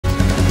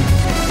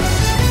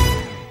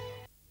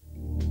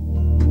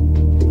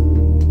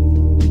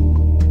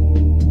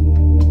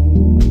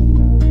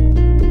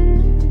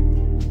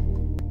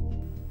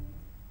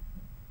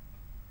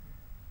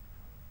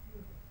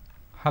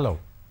Hello,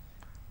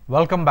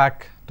 welcome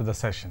back to the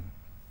session.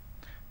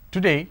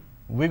 Today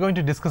we are going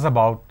to discuss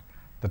about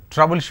the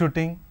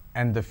troubleshooting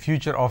and the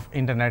future of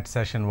Internet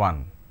session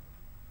 1.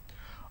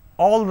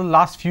 All the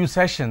last few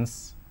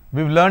sessions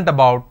we have learned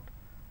about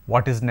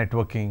what is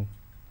networking,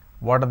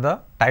 what are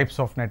the types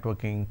of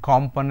networking,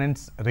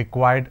 components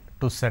required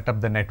to set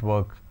up the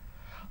network,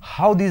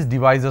 how these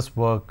devices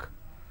work,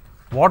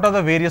 what are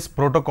the various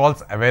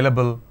protocols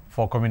available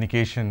for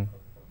communication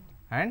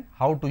and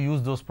how to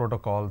use those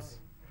protocols.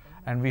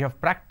 And we have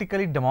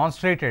practically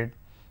demonstrated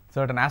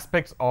certain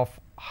aspects of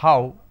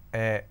how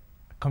a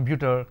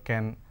computer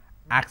can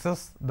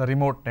access the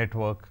remote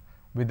network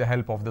with the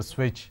help of the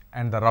switch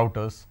and the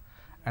routers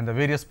and the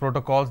various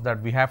protocols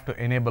that we have to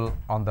enable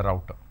on the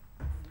router.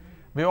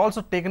 We have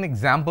also taken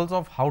examples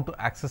of how to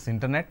access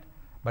internet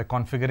by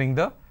configuring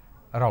the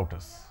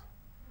routers.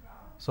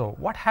 So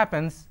what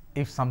happens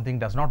if something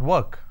does not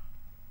work?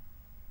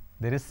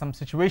 There is some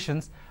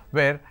situations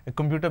where a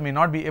computer may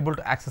not be able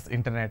to access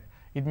internet,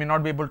 it may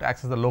not be able to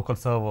access the local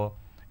server,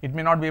 it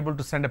may not be able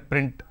to send a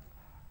print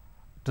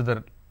to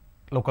the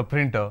local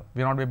printer,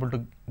 we are not able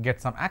to get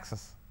some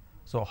access.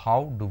 So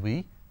how do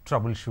we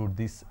troubleshoot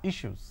these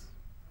issues?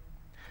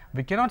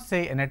 We cannot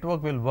say a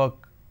network will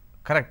work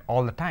correct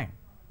all the time.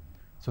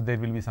 So there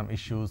will be some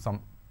issues, some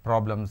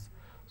problems.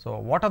 So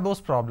what are those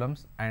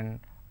problems and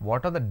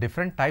what are the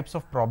different types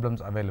of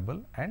problems available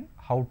and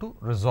how to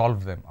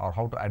resolve them or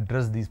how to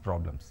address these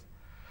problems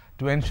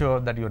to ensure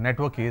that your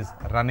network is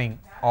running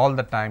all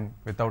the time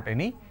without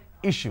any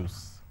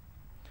issues.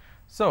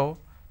 So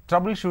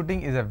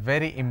troubleshooting is a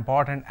very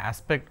important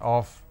aspect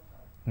of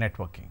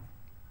networking.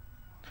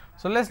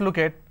 So let's look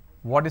at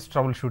what is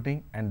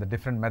troubleshooting and the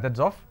different methods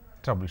of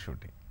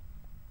troubleshooting.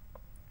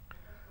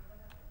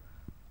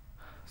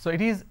 So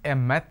it is a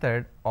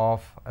method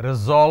of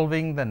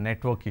resolving the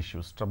network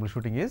issues.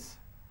 Troubleshooting is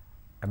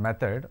a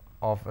method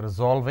of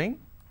resolving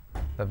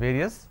the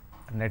various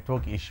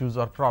network issues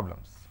or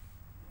problems.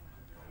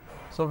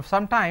 So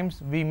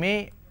sometimes we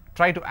may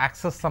try to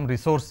access some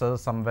resources,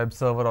 some web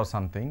server or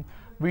something,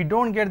 we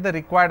don't get the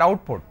required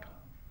output.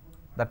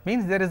 That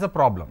means there is a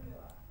problem.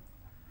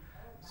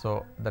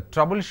 So the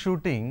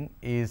troubleshooting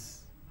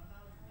is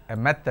a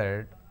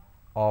method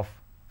of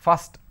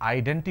first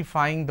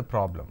identifying the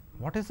problem.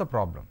 What is the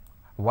problem?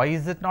 Why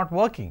is it not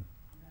working?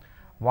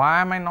 Why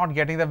am I not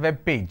getting the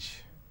web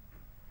page?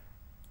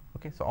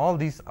 Okay, so all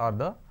these are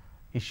the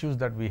issues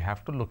that we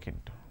have to look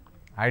into.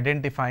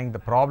 Identifying the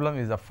problem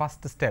is the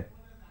first step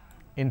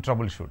in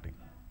troubleshooting.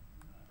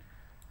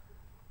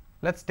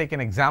 Let's take an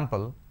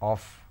example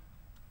of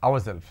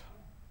ourselves.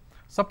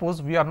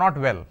 Suppose we are not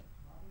well.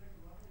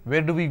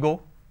 Where do we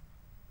go?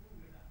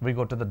 We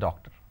go to the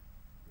doctor.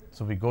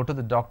 So we go to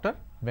the doctor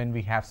when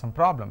we have some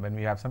problem, when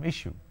we have some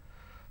issue.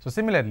 So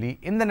similarly,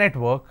 in the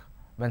network,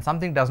 when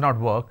something does not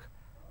work,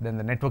 then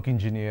the network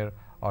engineer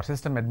or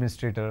system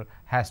administrator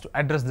has to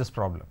address this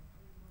problem.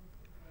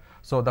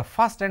 So the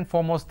first and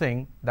foremost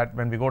thing that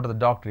when we go to the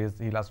doctor is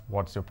he'll ask,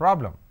 what's your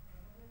problem?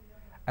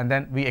 And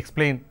then we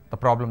explain the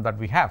problem that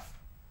we have.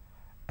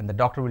 And the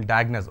doctor will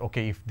diagnose,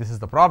 okay, if this is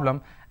the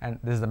problem and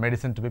this is the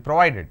medicine to be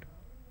provided.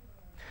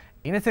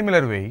 In a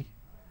similar way,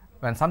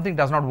 when something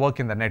does not work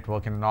in the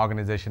network, in an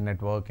organization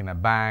network, in a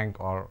bank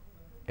or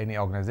any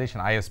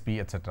organization, ISP,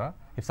 etc.,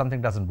 if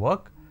something doesn't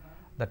work,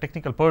 the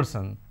technical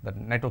person, the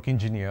network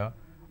engineer,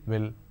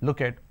 will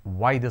look at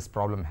why this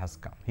problem has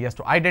come. He has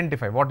to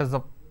identify what is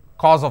the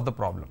cause of the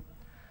problem.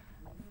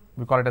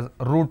 We call it as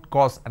root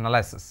cause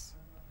analysis.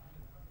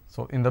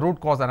 So in the root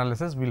cause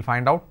analysis, we will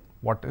find out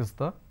what is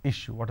the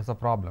issue, what is the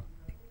problem,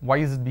 why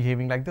is it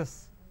behaving like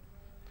this.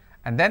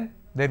 And then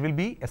there will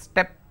be a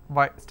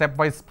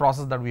step-wise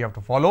process that we have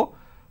to follow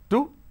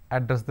to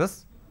address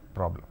this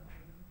problem.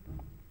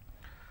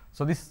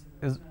 So this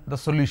is the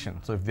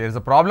solution. So if there is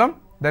a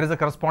problem, there is a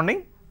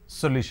corresponding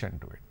solution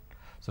to it.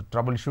 So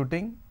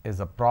troubleshooting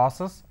is a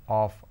process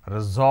of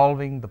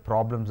resolving the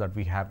problems that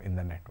we have in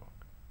the network.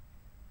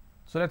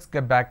 So let's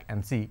get back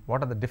and see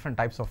what are the different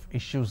types of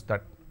issues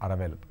that are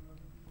available.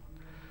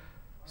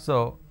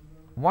 So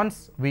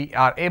once we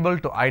are able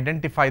to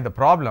identify the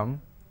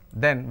problem,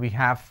 then we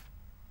have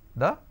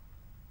the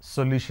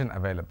solution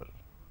available.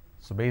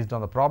 So based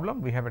on the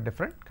problem, we have a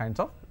different kinds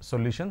of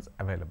solutions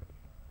available.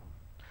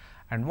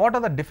 And what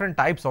are the different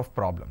types of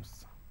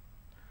problems?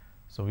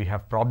 So we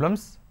have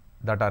problems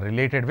that are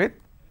related with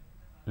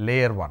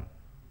layer 1.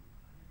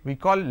 We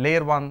call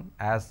layer 1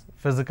 as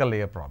physical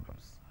layer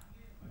problems.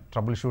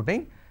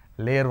 Troubleshooting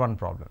layer 1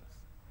 problems.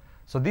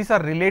 So these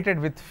are related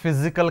with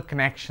physical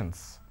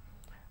connections.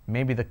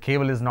 Maybe the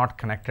cable is not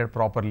connected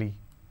properly,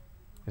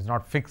 is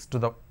not fixed to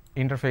the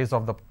interface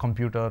of the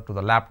computer, to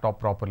the laptop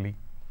properly,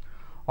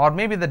 or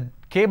maybe the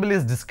cable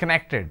is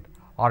disconnected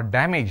or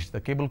damaged,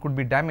 the cable could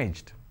be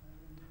damaged.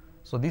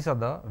 So these are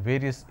the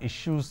various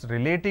issues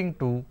relating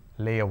to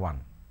layer 1.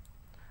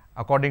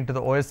 According to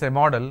the OSI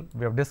model,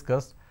 we have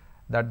discussed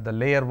that the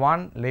layer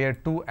 1, layer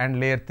 2 and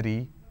layer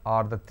 3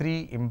 are the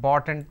 3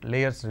 important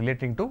layers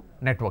relating to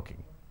networking.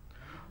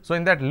 So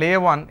in that layer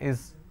 1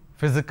 is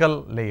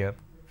physical layer.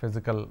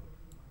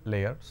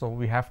 So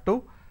we have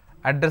to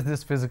address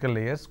these physical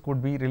layers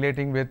could be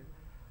relating with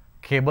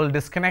cable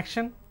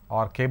disconnection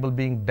or cable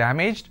being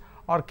damaged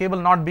or cable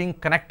not being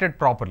connected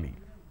properly.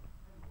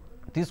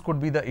 These could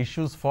be the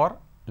issues for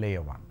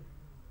layer 1.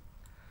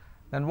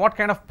 Then what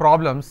kind of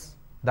problems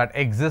that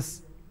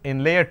exist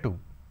in layer 2?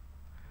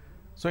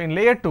 So, in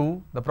layer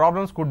 2 the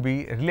problems could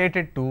be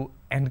related to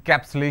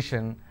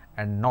encapsulation,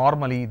 and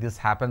normally this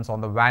happens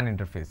on the WAN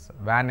interface.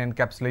 WAN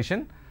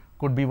encapsulation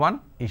could be one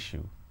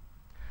issue.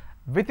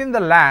 Within the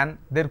LAN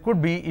there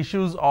could be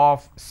issues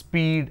of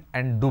speed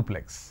and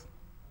duplex.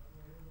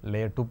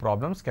 Layer 2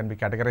 problems can be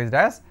categorized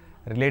as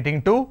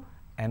relating to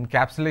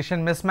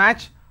encapsulation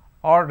mismatch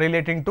or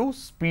relating to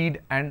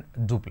speed and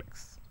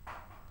duplex.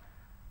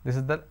 This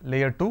is the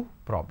layer 2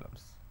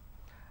 problems.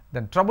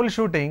 Then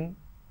troubleshooting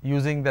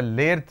using the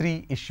layer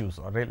 3 issues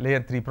or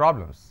layer 3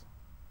 problems.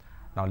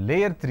 Now,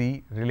 layer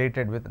 3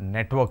 related with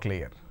network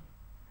layer.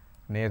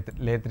 Layer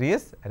 3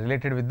 is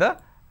related with the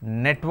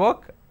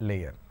network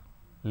layer.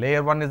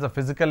 Layer 1 is the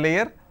physical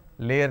layer,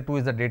 layer 2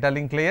 is the data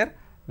link layer,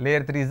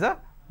 layer 3 is the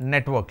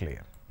network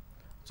layer.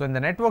 So, in the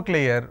network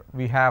layer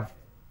we have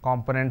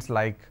components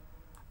like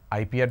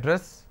IP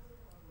address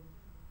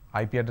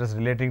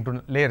relating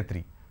to layer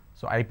 3.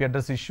 So, IP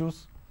address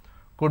issues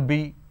could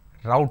be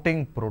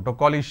routing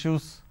protocol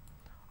issues,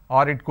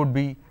 or it could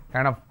be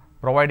kind of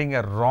providing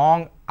a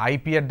wrong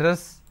IP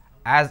address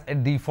as a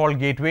default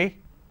gateway,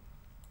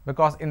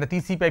 because in the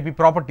TCP/IP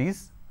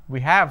properties we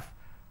have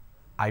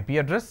IP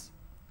address,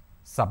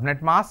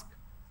 subnet mask,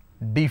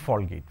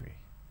 default gateway,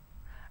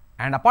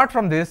 and apart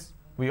from this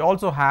we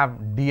also have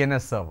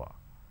DNS server.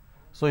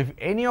 So, if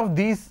any of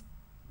these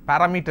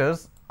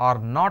parameters are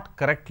not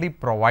correctly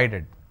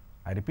provided,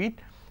 I repeat,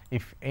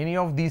 if any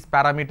of these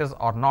parameters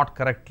are not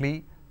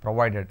correctly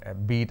provided,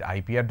 be it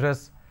IP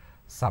address,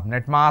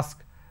 subnet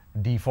mask,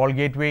 default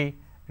gateway,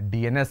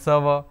 DNS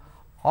server,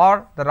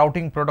 or the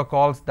routing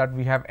protocols that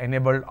we have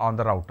enabled on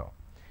the router.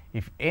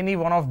 If any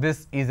one of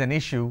this is an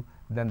issue,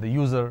 then the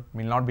user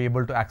will not be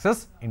able to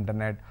access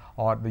internet,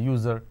 or the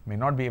user may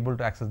not be able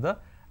to access the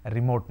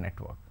remote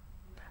network.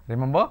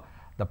 Remember,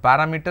 the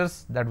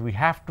parameters that we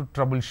have to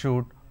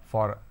troubleshoot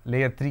for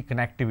layer 3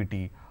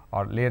 connectivity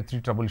or layer 3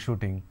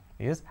 troubleshooting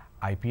is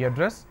IP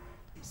address,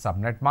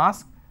 subnet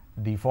mask,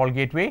 default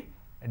gateway,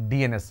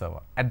 DNS server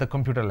at the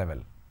computer level.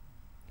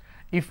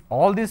 If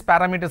all these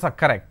parameters are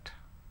correct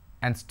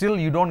and still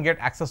you don't get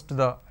access to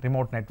the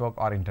remote network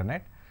or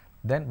internet,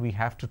 then we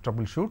have to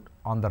troubleshoot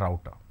on the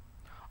router.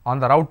 On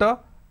the router,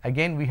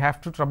 again we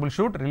have to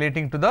troubleshoot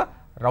relating to the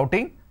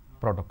routing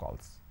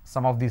protocols.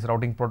 Some of these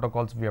routing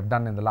protocols we have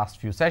done in the last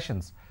few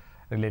sessions,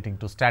 relating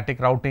to static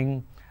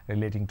routing,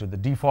 relating to the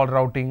default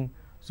routing.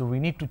 So, we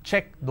need to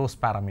check those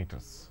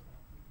parameters.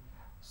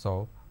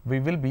 So, we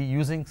will be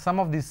using some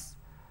of these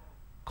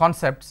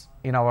concepts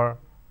in our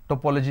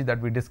topology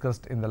that we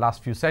discussed in the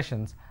last few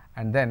sessions,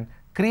 and then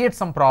create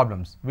some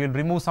problems. We will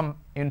remove some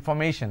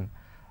information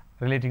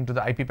relating to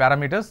the IP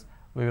parameters.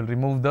 We will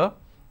remove the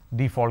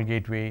default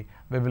gateway.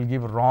 We will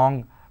give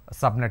wrong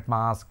subnet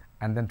mask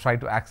and then try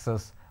to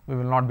access. We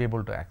will not be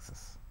able to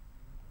access.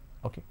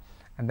 Okay.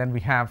 And then we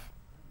have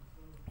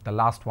the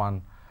last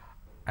one,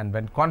 and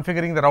when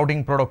configuring the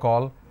routing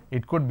protocol,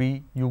 it could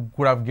be you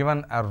could have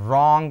given a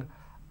wrong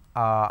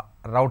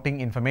routing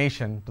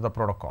information to the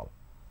protocol.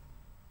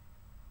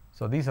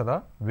 So, these are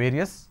the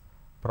various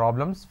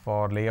problems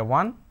for layer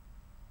 1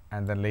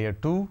 and then layer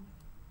 2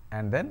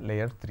 and then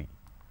layer 3.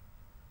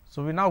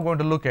 So, we are now going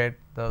to look at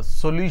the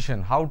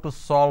solution, how to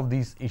solve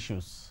these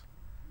issues,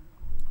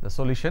 the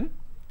solution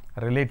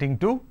relating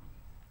to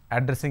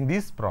addressing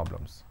these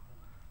problems.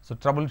 So,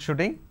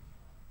 troubleshooting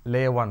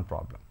layer 1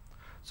 problem.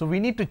 So, we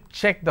need to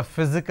check the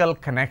physical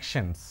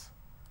connections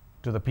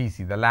to the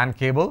PC, the LAN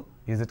cable,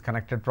 is it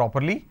connected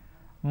properly?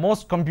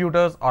 Most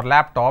computers or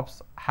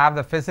laptops have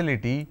the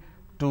facility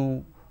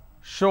to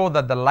show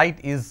that the light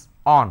is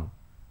on.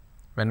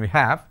 When we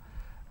have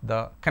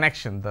the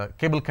connection, the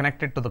cable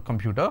connected to the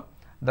computer,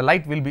 the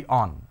light will be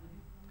on.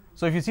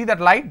 So, if you see that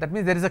light, that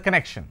means there is a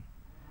connection.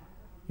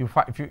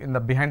 If you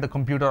behind the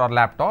computer or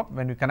laptop,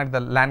 when you connect the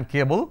LAN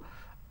cable,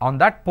 on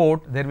that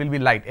port there will be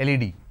light,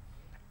 LED,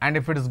 and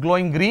if it is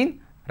glowing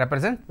green,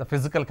 represents the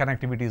physical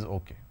connectivity is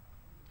okay.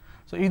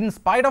 So, in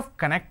spite of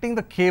connecting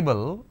the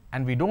cable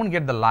and we do not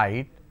get the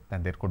light,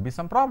 then there could be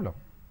some problem.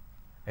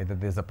 Either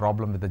there is a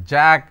problem with the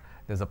jack,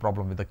 there is a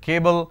problem with the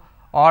cable,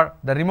 or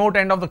the remote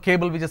end of the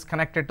cable which is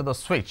connected to the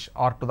switch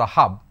or to the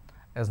hub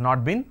has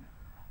not been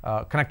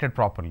connected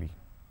properly.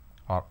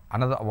 Or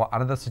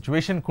another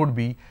situation could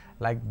be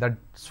like the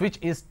switch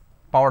is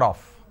powered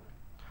off.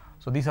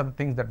 So, these are the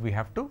things that we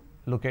have to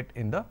look at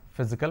in the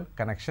physical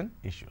connection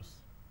issues.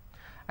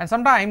 And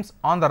sometimes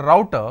on the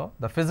router,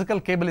 the physical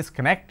cable is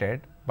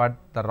connected, but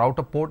the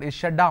router port is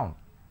shut down.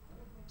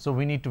 So,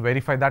 we need to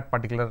verify that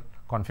particular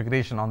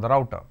configuration on the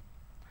router.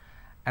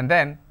 And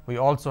then we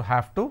also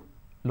have to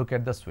look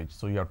at the switch.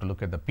 So, you have to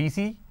look at the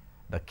PC,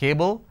 the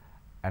cable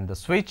and the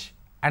switch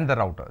and the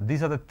router.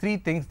 These are the three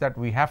things that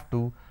we have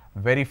to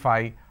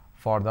verify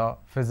for the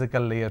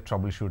physical layer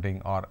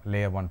troubleshooting or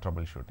layer 1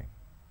 troubleshooting.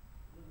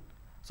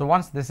 So,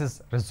 once this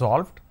is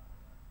resolved,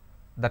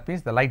 that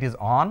means the light is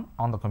on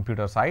the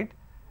computer side,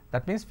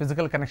 that means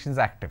physical connection is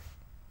active.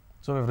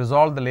 So, we have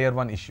resolved the layer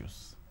 1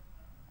 issues,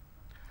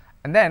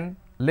 and then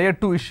layer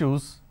 2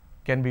 issues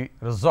can be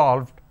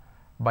resolved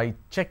by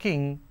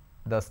checking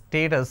the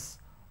status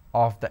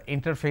of the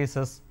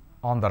interfaces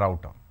on the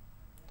router.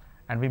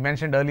 And we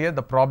mentioned earlier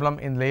the problem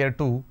in layer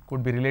 2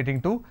 could be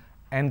relating to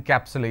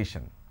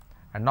encapsulation,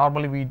 and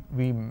normally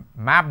we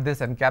map this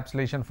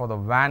encapsulation for the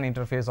WAN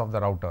interface of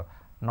the router,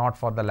 not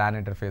for the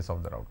LAN interface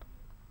of the router.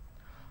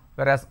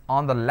 Whereas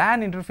on the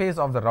LAN interface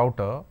of the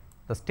router,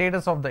 the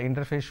status of the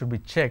interface should be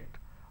checked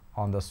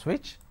on the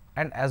switch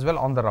and as well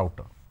on the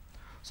router.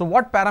 So,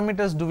 what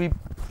parameters do we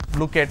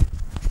look at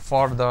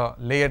for the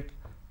layer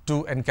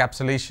 2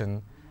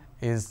 encapsulation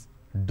is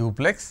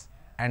duplex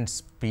and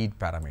speed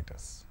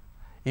parameters.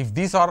 If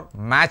these are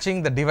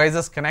matching the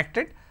devices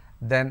connected,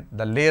 then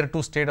the layer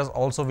 2 status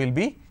also will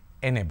be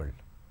enabled.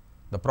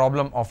 The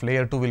problem of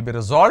layer 2 will be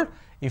resolved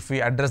if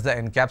we address the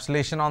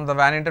encapsulation on the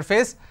WAN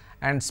interface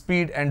and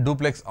speed and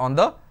duplex on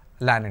the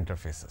LAN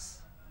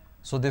interfaces.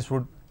 So, this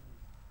would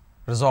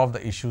resolve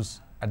the issues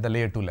at the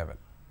layer 2 level.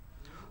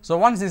 So,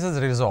 once this is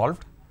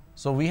resolved,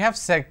 so we have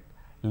set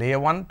layer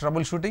 1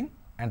 troubleshooting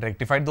and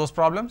rectified those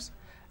problems,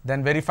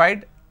 then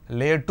verified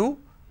layer 2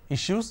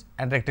 issues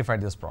and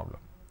rectified this problem.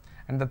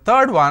 And the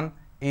third one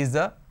is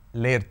the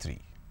layer 3.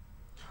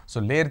 So,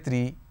 layer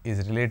 3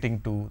 is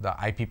relating to the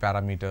IP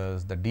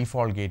parameters, the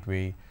default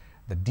gateway,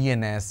 the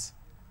DNS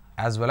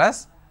as well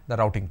as the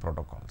routing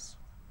protocols.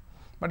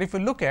 But if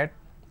we look at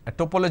a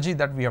topology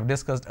that we have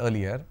discussed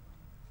earlier,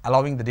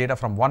 allowing the data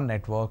from one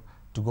network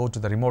to go to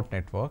the remote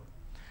network,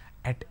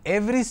 at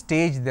every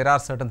stage there are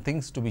certain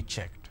things to be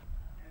checked.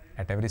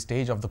 At every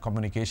stage of the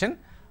communication,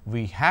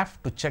 we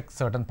have to check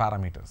certain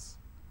parameters.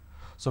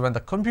 So, when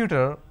the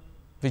computer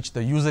which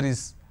the user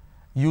is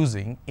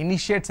using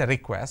initiates a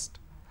request,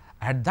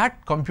 at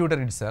that computer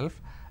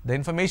itself, the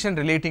information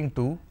relating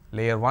to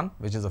layer 1,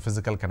 which is a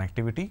physical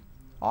connectivity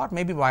or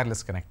maybe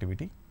wireless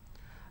connectivity.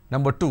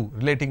 Number 2,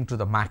 relating to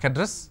the MAC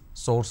address,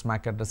 source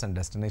MAC address and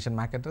destination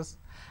MAC address,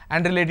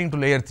 and relating to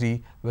layer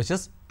 3, which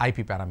is IP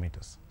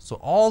parameters. So,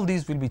 all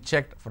these will be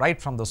checked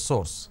right from the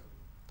source,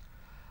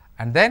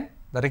 and then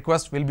the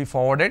request will be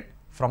forwarded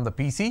from the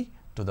PC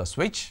to the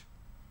switch.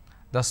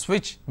 The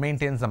switch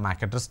maintains the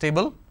MAC address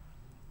table.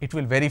 It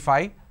will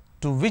verify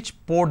to which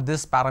port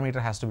this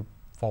parameter has to be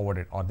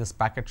forwarded or this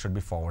packet should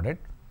be forwarded,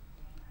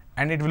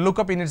 and it will look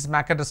up in its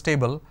MAC address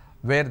table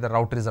where the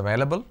router is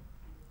available,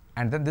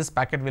 and then this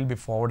packet will be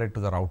forwarded to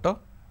the router.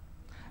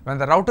 When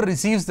the router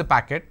receives the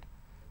packet,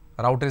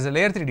 router is a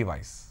layer 3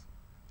 device.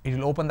 It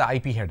will open the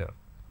IP header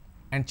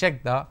and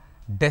check the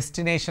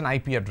destination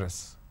IP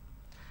address,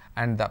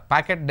 and the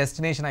packet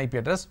destination IP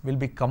address will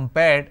be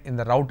compared in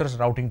the router's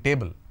routing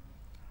table.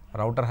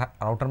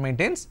 Router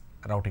maintains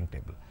routing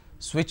table,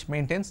 switch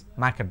maintains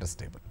MAC address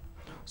table.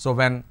 So,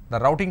 when the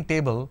routing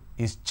table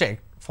is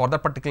checked for the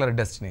particular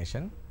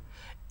destination,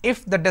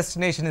 if the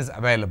destination is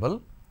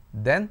available,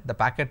 then the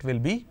packet will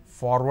be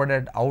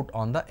forwarded out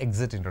on the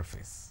exit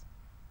interface.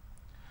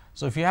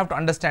 So, if you have to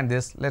understand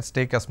this, let us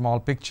take a small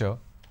picture.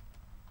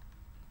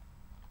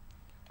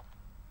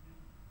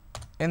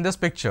 In this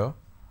picture,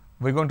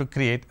 we are going to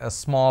create a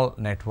small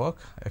network,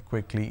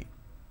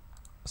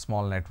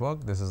 small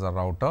network. This is a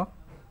router,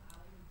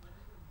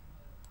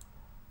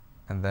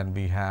 and then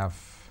we have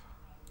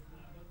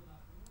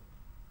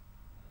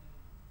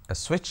a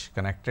switch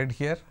connected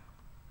here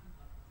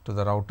to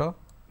the router,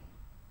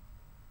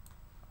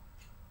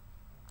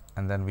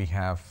 and then we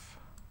have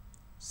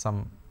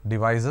some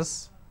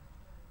devices,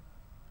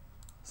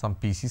 some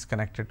PCs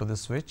connected to this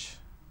switch,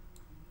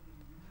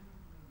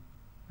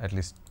 at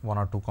least 1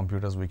 or 2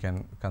 computers we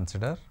can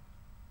consider,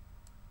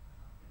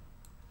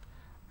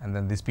 and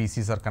then these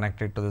PCs are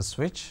connected to this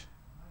switch,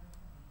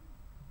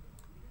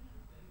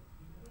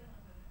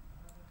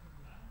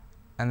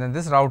 and then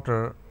this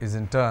router is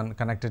in turn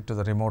connected to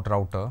the remote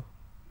router.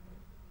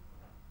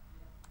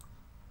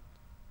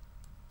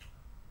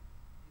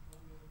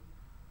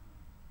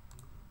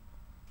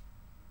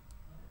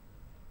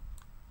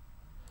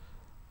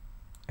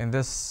 In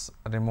this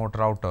remote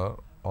router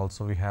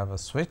also we have a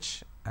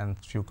switch and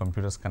few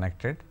computers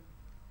connected,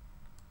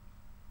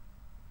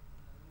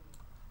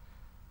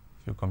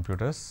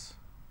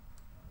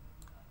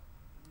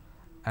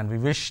 and we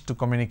wish to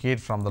communicate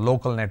from the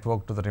local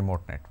network to the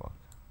remote network.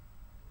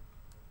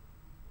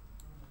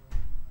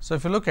 So,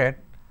 if you look at,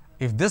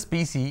 if this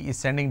PC is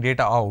sending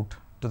data out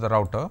to the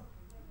router,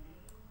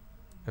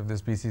 if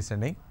this PC is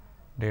sending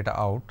data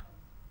out,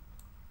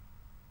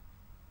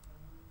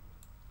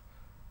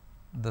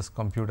 this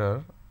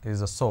computer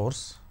is a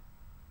source,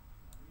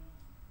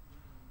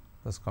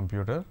 this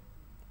computer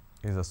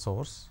is a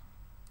source,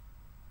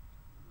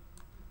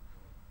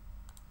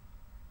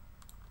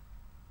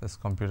 this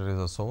computer is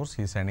a source,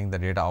 he is sending the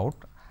data out,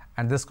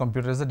 and this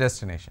computer is a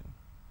destination.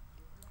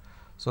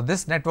 So,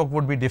 this network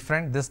would be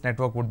different, this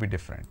network would be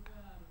different.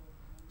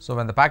 So,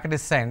 when the packet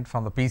is sent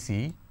from the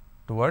PC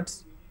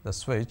towards the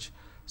switch,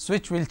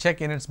 switch will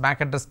check in its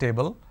MAC address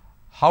table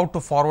how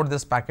to forward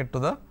this packet to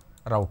the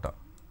router,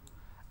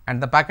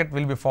 and the packet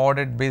will be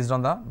forwarded based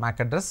on the MAC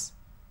address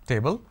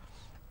table,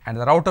 and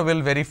the router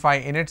will verify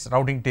in its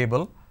routing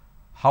table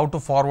how to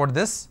forward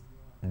this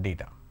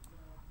data,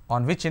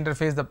 on which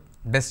interface the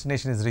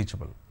destination is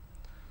reachable.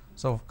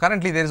 So,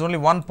 currently there is only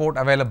one port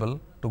available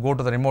to go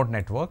to the remote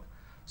network.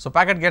 So,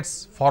 packet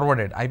gets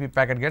forwarded, IP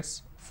packet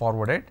gets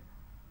forwarded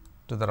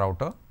to the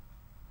router,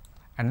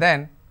 and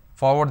then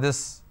forward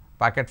this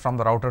packet from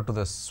the router to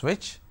the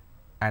switch,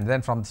 and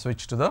then from the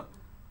switch to the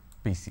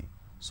PC.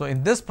 So,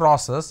 in this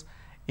process,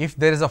 if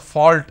there is a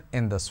fault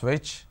in the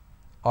switch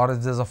or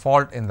if there is a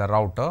fault in the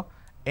router,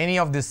 any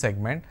of this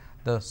segment,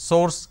 the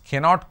source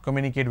cannot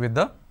communicate with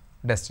the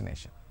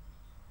destination.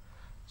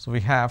 So,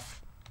 we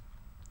have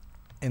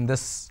in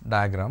this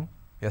diagram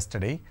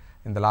yesterday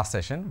in the last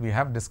session, we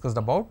have discussed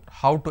about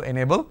how to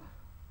enable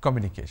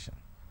communication.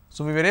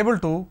 So, we were able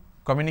to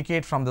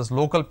communicate from this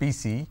local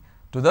PC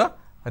to the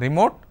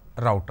remote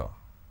router.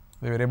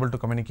 We were able to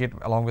communicate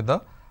along with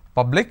the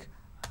public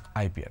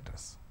IP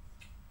address.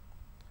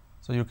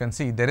 So, you can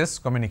see there is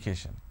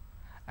communication,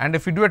 and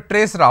if we do a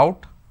trace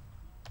route,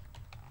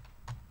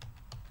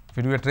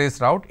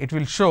 it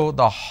will show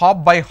the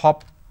hop by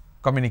hop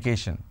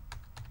communication.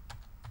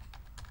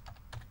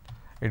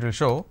 It will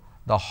show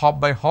the hop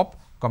by hop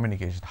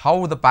communication,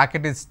 how the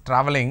packet is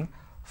traveling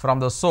from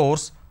the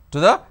source to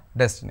the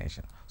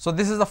destination. So,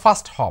 this is the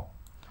first hop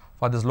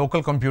for this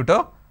local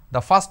computer.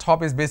 The first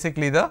hop is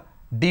basically the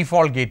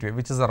default gateway,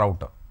 which is the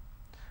router.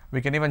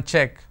 We can even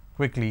check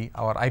quickly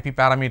our IP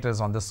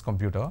parameters on this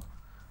computer,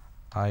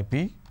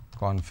 IP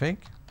config,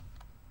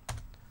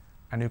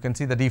 and you can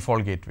see the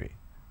default gateway.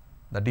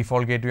 The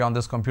default gateway on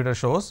this computer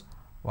shows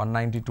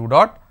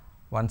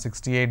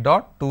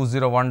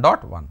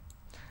 192.168.201.1.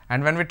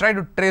 And when we try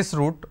to trace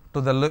route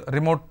to the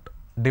remote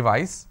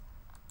device,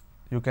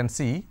 you can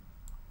see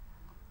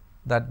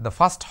that the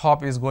first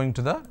hop is going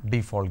to the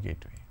default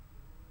gateway,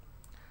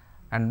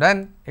 and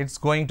then it is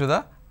going to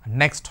the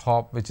next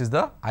hop, which is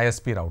the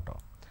ISP router,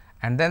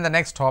 and then the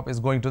next hop is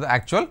going to the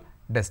actual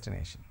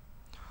destination.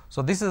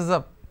 So, this is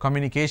the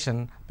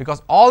communication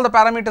because all the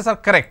parameters are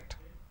correct.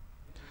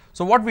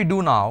 So, what we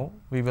do now,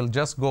 we will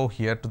just go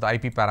here to the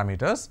IP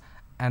parameters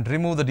and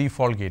remove the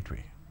default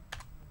gateway.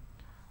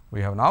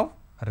 We have now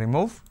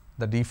removed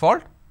the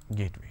default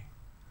gateway.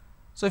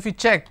 So, if you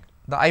check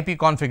the IP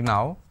config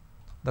now,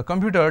 the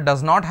computer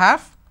does not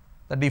have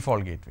the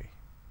default gateway.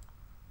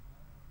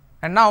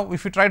 And now,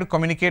 if you try to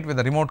communicate with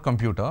the remote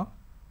computer,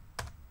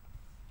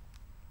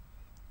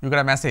 you get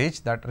a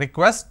message that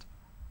request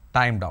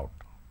timed out.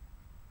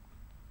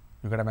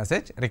 You get a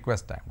message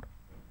request timed out.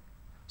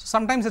 So,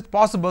 sometimes it is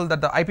possible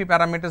that the IP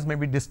parameters may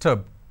be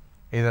disturbed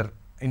either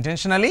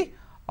intentionally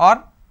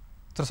or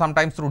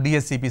sometimes through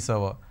DHCP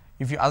server.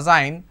 If you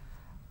assign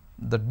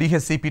the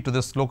DHCP to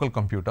this local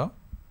computer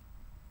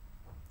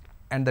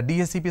and the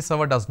DHCP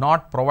server does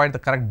not provide the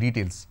correct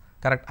details,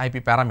 correct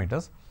IP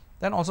parameters,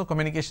 then also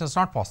communication is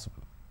not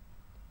possible.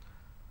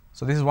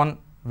 So, this is one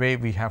way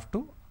we have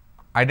to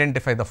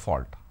identify the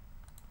fault.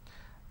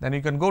 Then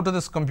you can go to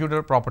this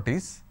computer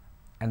properties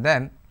and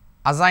then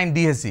assign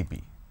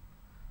DHCP.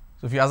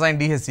 So, if you assign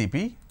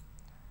DHCP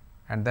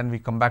and then we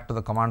come back to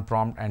the command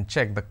prompt and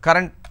check the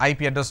current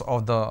IP address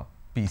of the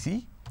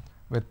PC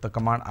with the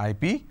command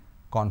IP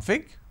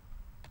config,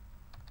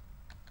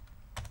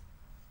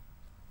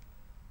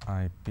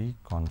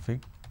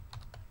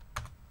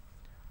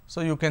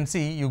 So, you can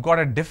see you got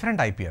a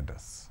different IP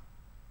address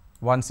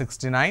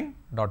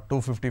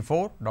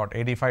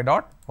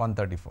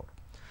 169.254.85.134.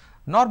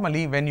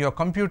 Normally, when your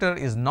computer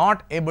is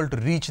not able to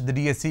reach the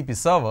DHCP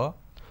server,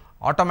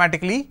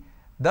 automatically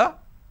the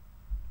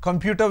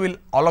computer will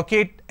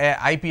allocate a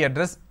IP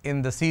address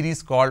in the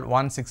series called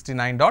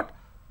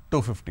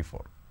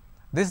 169.254.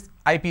 This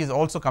IP is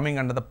also coming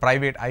under the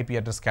private IP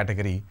address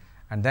category,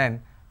 and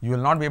then you will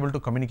not be able to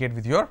communicate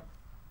with your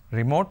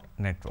remote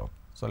network.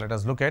 So, let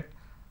us look at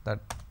that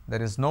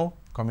there is no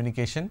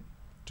communication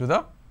to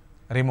the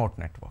remote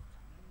network.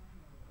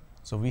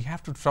 So, we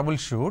have to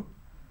troubleshoot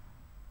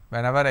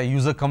whenever a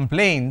user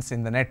complains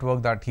in the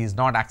network that he is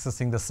not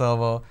accessing the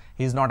server,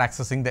 he is not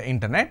accessing the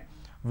internet.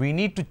 We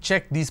need to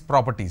check these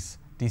properties,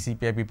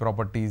 TCP/IP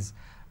properties,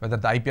 whether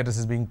the IP address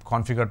is being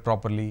configured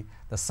properly,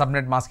 the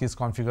subnet mask is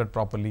configured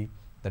properly,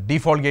 the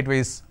default gateway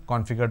is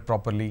configured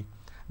properly,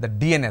 the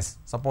DNS.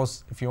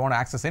 Suppose if you want to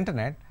access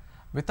internet,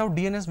 without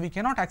DNS we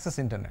cannot access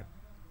internet,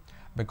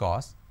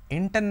 because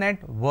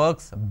internet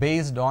works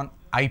based on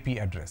IP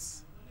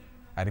address.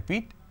 I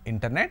repeat,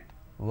 internet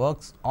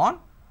works on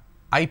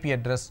IP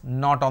address,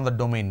 not on the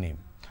domain name.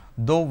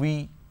 Though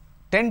we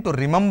tend to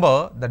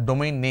remember the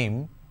domain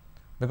name,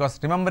 because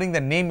remembering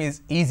the name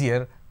is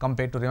easier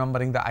compared to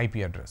remembering the IP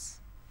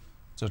address.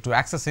 So, to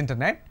access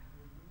internet,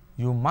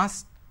 you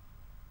must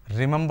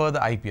remember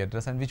the IP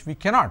address, and which we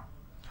cannot.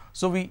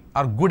 So, we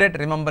are good at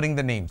remembering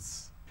the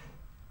names.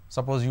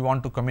 Suppose you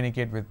want to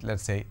communicate with, let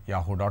us say,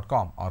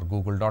 yahoo.com or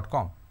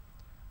google.com.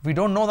 We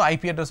do not know the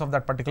IP address of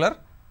that particular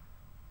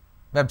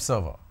web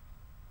server,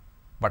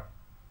 but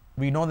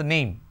we know the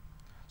name.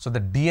 So,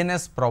 the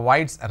DNS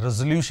provides a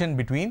resolution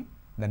between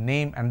the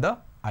name and the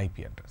IP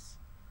address.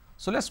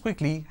 So, let us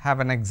quickly have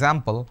an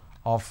example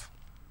of.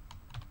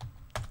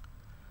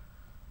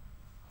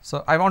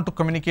 So, I want to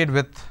communicate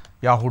with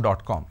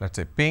yahoo.com. Let us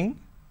say ping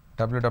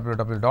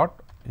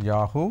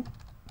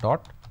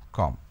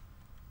www.yahoo.com.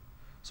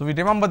 So, we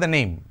remember the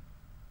name.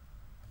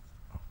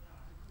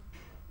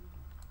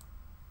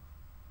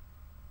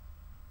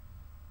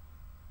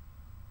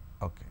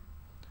 Okay.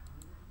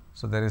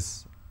 So, there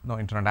is no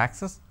internet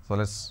access. So,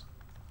 let us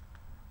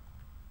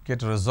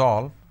get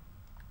resolve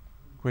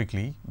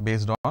quickly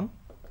based on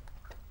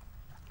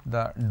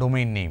the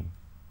domain name.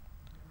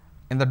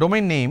 In the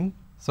domain name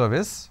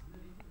service,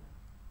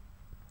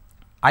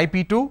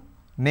 IP to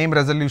name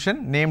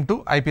resolution, name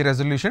to IP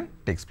resolution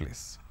takes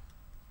place.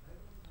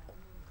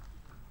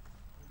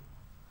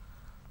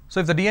 So,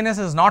 if the DNS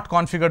is not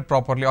configured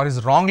properly or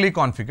is wrongly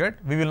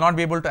configured, we will not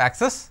be able to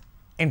access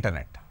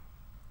internet.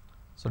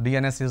 So,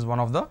 DNS is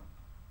one of the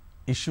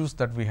issues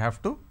that we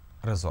have to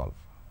resolve.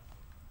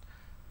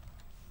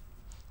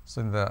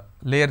 So, in the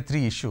layer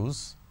 3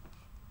 issues,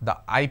 the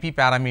IP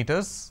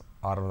parameters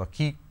are the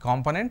key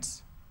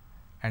components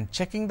and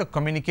checking the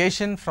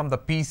communication from the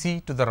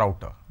PC to the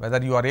router,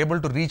 whether you are able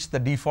to reach the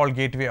default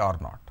gateway or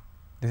not.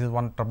 This is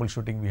one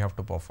troubleshooting we have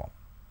to perform.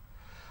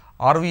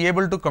 Are we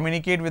able to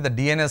communicate with the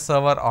DNS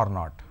server or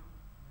not?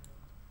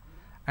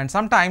 And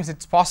sometimes it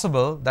is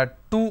possible that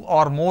 2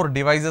 or more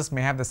devices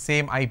may have the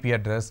same IP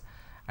address,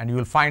 and you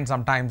will find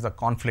sometimes the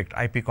conflict,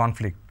 IP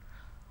conflict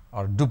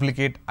or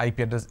duplicate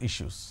IP address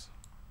issues.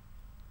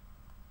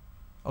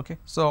 Okay.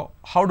 So,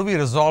 how do we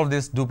resolve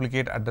this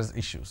duplicate address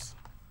issues?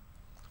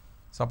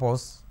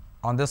 Suppose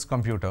on this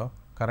computer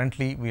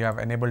currently we have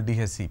enabled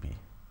DHCP.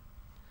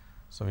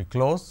 So, we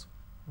close,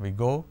 we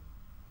go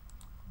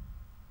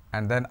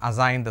and then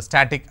assign the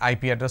static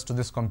IP address to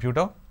this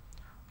computer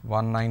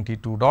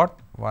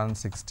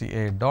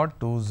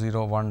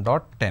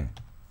 192.168.201.10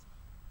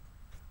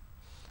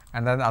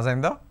 and then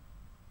assign the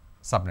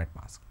subnet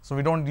mask. So,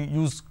 we do not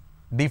use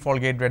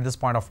default gateway at this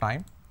point of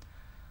time,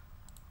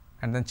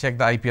 and then check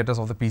the IP address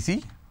of the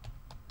PC.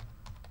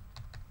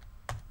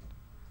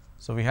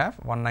 So, we have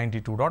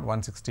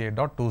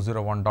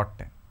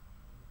 192.168.201.10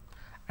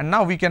 and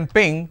now we can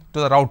ping to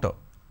the router.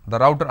 The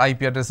router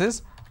IP address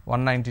is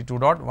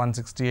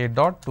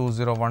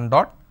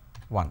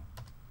 192.168.201.1.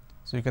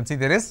 So, you can see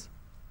there is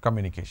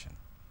communication.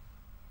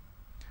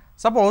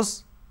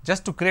 Suppose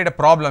just to create a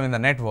problem in the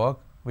network,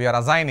 we are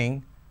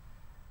assigning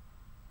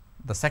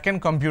the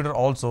second computer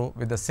also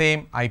with the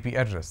same IP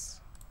address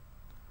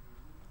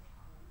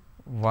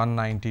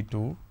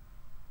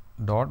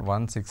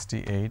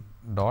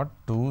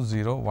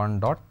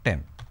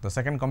 192.168.201.10. The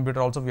second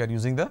computer also we are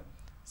using the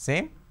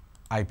same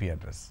IP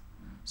address.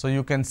 So,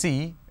 you can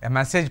see a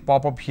message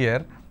pop up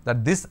here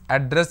that this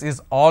address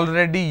is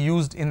already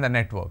used in the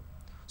network.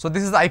 So,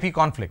 this is the IP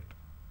conflict.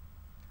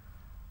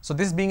 So,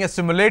 this being a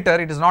simulator,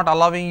 it is not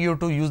allowing you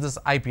to use this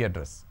IP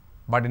address,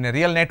 but in a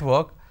real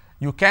network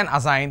you can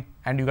assign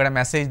and you get a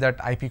message that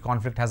IP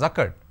conflict has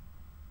occurred.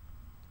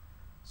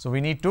 So, we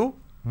need to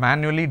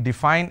manually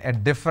define a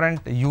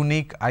different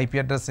unique IP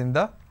address in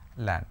the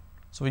LAN.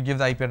 So, we give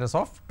the IP address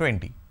of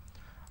 20,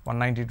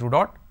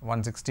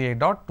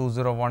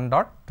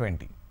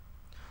 192.168.201.20.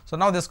 So,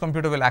 now this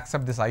computer will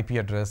accept this IP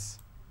address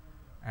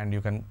and you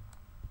can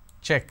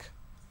check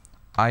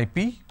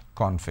IP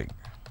config.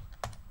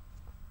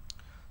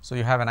 So,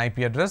 you have an IP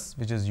address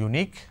which is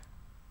unique.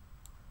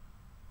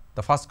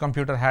 The first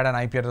computer had an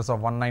IP address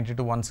of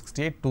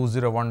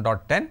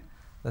 192.168.201.10,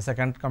 the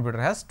second computer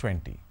has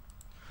 20.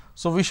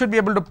 So, we should be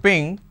able to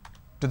ping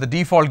to the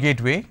default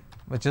gateway,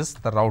 which is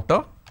the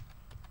router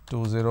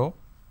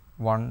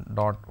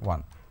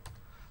 201.1.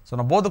 So,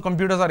 now both the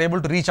computers are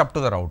able to reach up to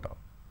the router,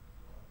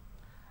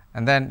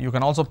 and then you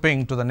can also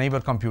ping to the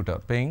neighbor computer,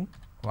 ping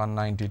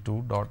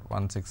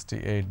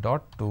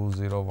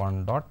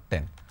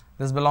 192.168.201.10.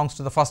 This belongs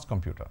to the first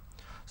computer.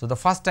 So, the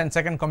first and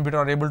second computer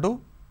are able to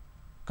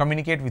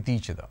communicate with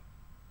each other.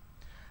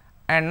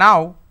 And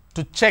now,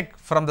 to check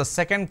from the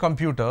second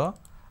computer,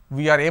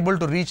 we are able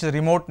to reach the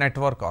remote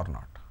network or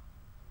not.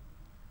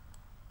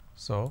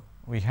 So,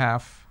 we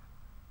have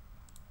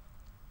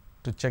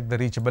to check the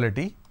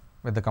reachability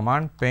with the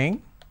command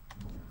ping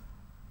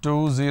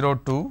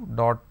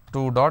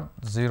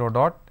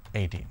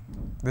 202.2.0.18.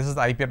 This is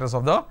the IP address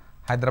of the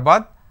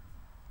Hyderabad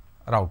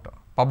router,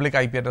 public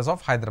IP address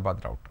of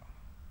Hyderabad router.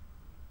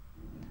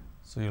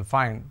 So, you will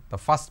find the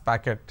first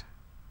packet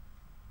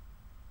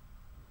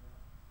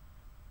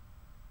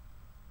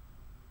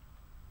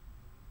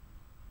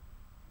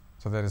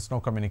So, there is no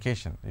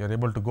communication. You are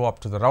able to go up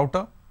to the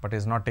router, but it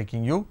is not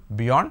taking you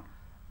beyond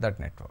that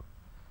network.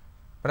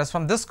 Whereas,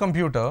 from this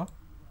computer,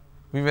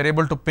 we were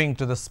able to ping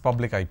to this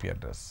public IP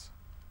address.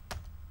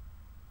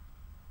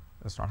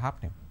 It is not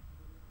happening.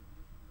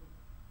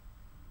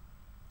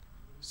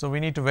 So, we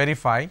need to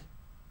verify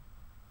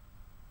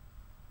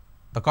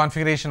the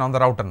configuration on the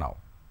router now.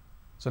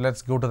 So, let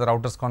us go to the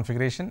router's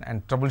configuration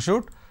and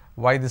troubleshoot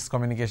why this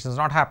communication is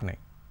not happening.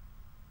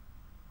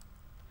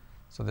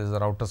 So, this is the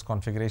router's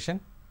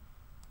configuration.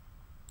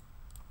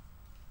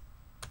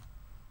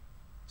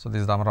 So,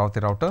 this is the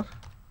Amaravati router.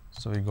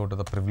 So, we go to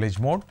the privilege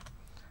mode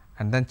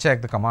and then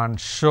check the command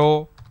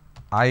show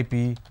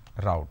IP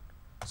route.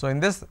 So, in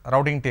this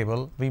routing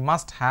table, we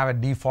must have a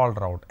default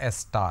route S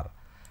star.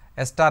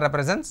 S star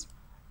represents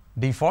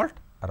default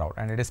route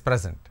and it is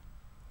present.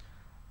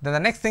 Then the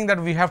next thing that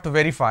we have to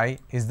verify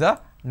is the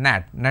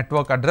NAT,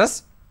 network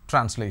address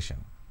translation.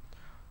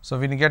 So,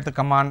 when you get the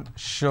command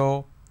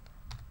show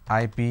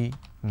IP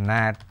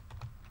NAT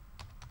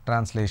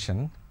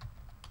translation,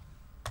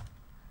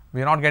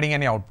 we are not getting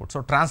any output.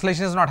 So,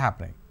 translation is not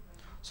happening.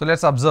 So, let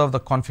us observe the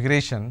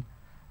configuration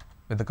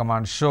with the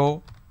command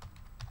show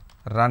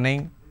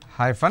running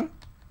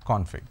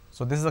 -config.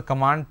 So, this is a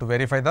command to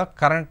verify the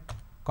current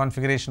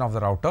configuration of the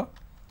router,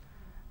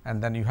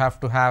 and then you have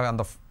to have on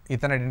the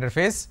Ethernet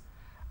interface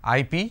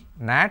IP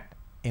NAT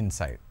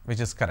inside, which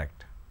is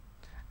correct,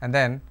 and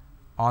then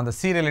on the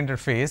serial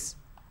interface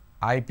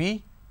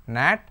IP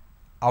NAT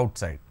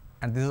outside,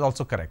 and this is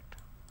also correct.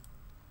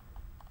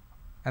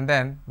 And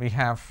then we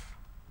have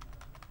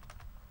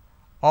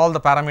all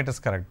the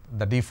parameters correct,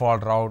 the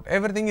default route,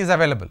 everything is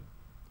available,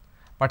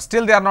 but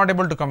still they are not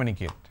able to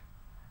communicate.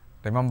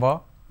 Remember,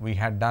 we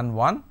had done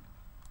one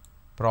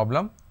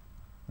problem,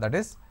 that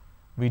is,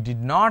 we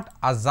did not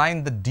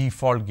assign the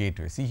default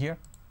gateway. See here,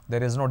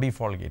 there is no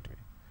default gateway.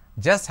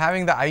 Just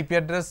having the IP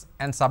address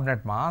and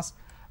subnet mask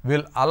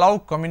will allow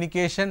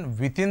communication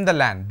within the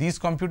LAN. These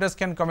computers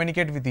can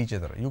communicate with each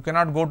other. You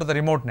cannot go to the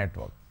remote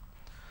network.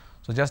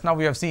 So, just now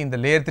we have seen the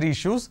layer 3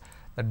 issues.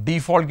 The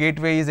default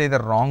gateway is either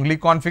wrongly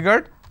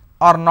configured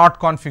or not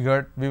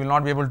configured. We will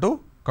not be able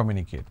to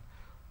communicate.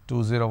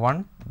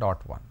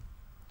 201.1.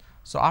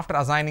 So, after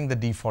assigning the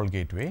default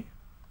gateway,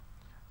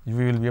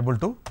 we will be able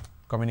to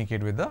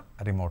communicate with the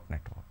remote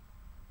network.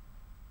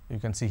 You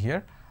can see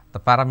here the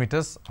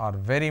parameters are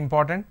very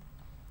important,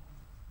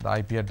 the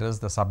IP address,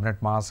 the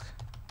subnet mask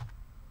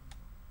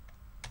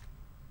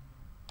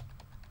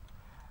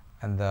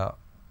and the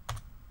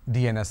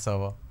DNS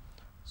server.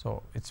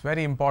 So, it is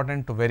very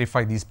important to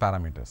verify these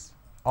parameters.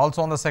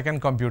 Also on the second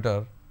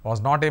computer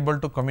was not able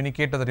to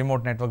communicate to the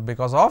remote network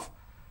because of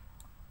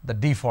the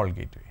default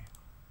gateway.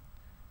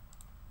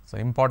 So,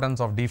 importance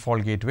of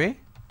default gateway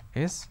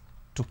is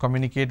to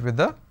communicate with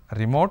the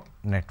remote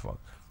network.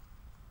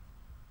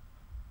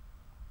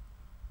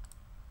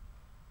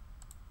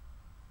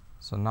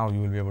 So, now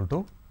you will be able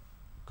to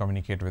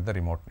communicate with the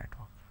remote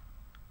network.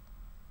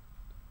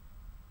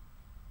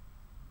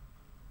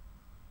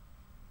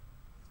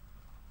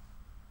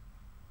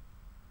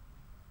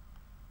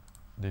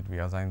 Did we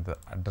assign the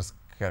address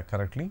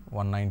correctly?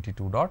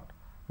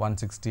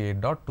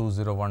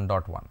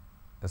 192.168.201.1.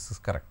 This is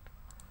correct.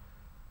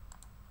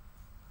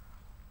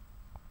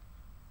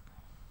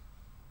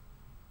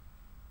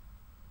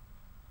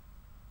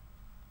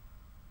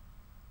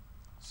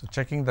 So,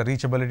 checking the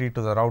reachability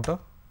to the router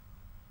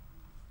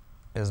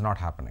is not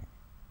happening.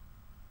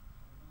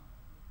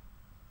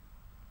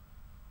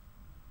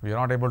 We are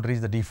not able to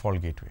reach the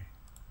default gateway.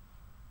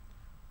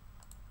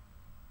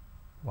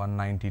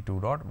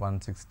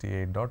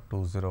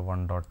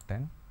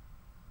 192.168.201.10,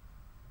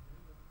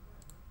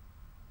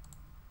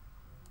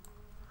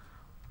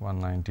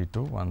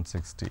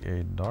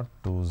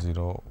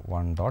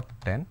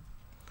 192.168.201.10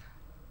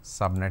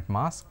 subnet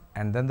mask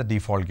and then the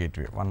default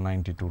gateway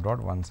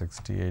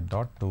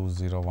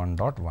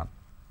 192.168.201.1.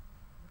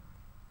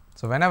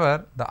 So,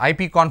 whenever the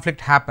IP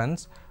conflict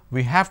happens,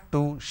 we have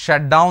to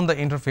shut down the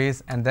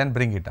interface and then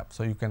bring it up.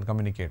 So, you can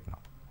communicate now.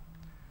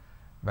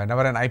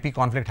 Whenever an IP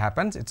conflict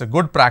happens, it is a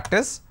good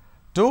practice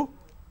to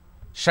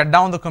shut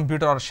down the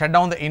computer or shut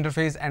down the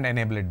interface and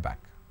enable it back.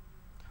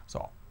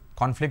 So,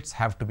 conflicts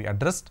have to be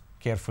addressed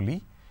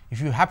carefully.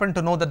 If you happen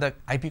to know that the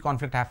IP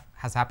conflict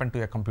has happened to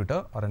your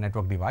computer or a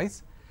network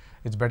device,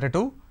 it is better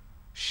to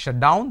shut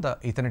down the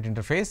Ethernet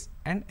interface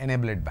and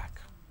enable it back.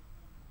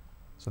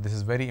 So, this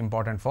is very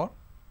important for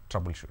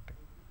troubleshooting.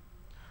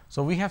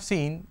 So, we have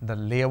seen the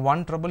layer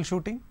 1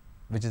 troubleshooting,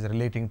 which is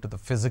relating to the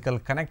physical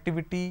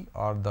connectivity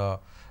or the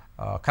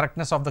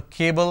correctness of the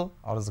cable,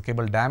 or is the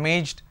cable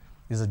damaged,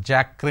 is the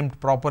jack crimped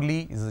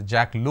properly, is the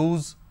jack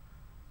loose.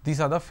 These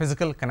are the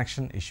physical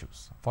connection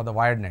issues for the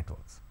wired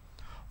networks.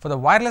 For the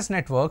wireless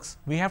networks,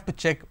 we have to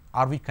check,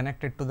 are we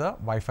connected to the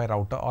Wi-Fi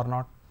router or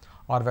not,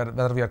 or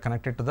whether we are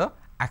connected to the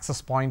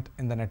access point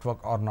in the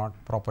network or not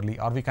properly,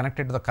 are we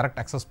connected to the correct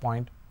access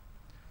point.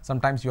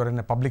 Sometimes you are in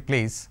a public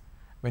place,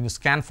 when you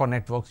scan for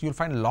networks, you will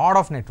find a lot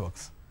of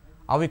networks.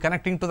 Are we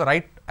connecting to the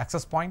right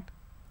access point,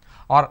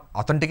 or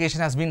authentication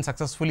has been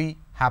successfully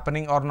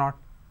happening or not,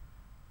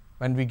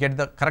 when we get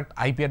the correct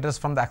IP address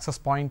from the access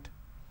point.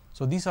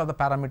 So, these are the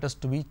parameters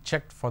to be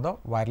checked for the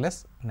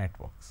wireless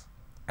networks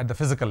at the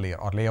physical layer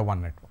or layer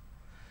 1 network.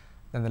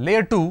 Then the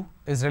layer 2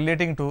 is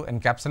relating to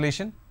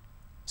encapsulation,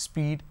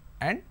 speed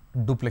and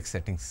duplex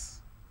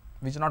settings,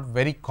 which are not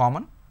very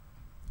common.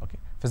 Okay.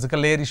 Physical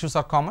layer issues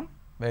are common,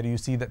 where you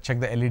see that check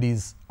the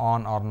LEDs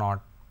on or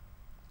not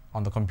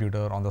on the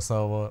computer, on the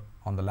server,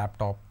 on the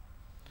laptop.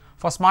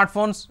 For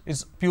smartphones, it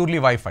is purely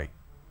Wi-Fi.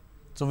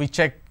 So, we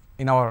check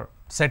in our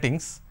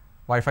settings,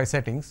 Wi-Fi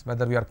settings,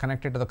 whether we are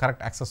connected to the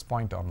correct access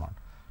point or not,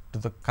 to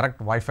the correct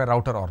Wi-Fi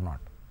router or not.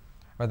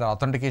 whether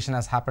authentication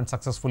has happened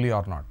successfully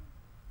or not,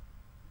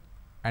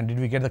 and did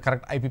we get the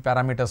correct IP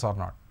parameters or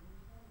not.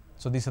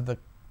 So these are the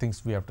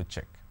things we have to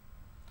check.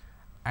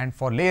 And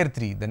for layer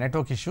 3, the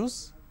network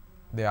issues,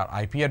 they are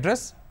IP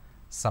address,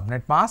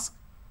 subnet mask,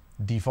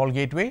 default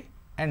gateway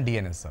and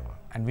DNS server,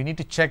 and we need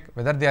to check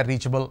whether they are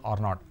reachable or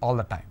not all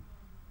the time.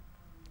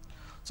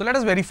 So let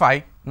us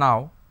verify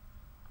now.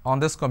 On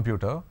this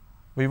computer,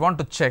 we want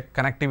to check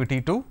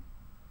connectivity to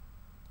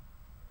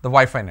the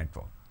Wi-Fi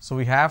network. So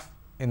we have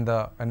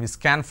when we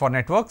scan for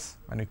networks,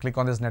 when we click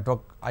on this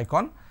network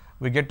icon,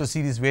 we get to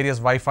see these various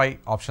Wi-Fi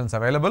options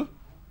available.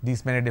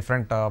 These many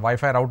different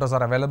Wi-Fi routers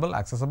are available,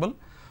 accessible.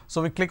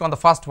 So we click on the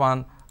first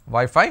one,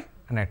 Wi-Fi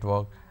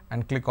network,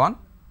 and click on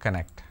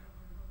connect.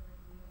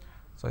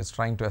 So it's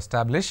trying to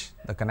establish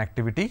the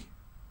connectivity.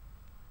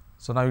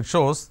 So now it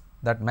shows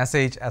that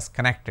message as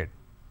connected.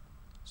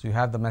 So you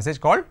have the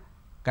message called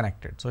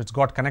connected. So it's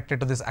got connected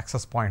to this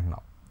access point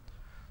now.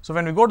 So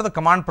when we go to the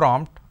command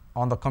prompt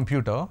on the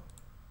computer,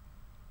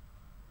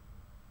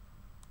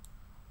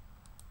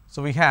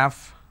 so we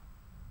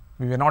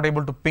were not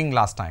able to ping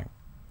last time.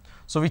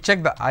 So we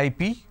check the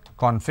IP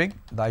config,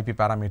 the IP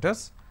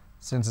parameters.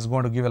 Since it's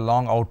going to give a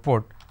long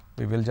output,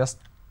 we will just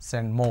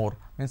send more,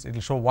 means it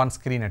will show one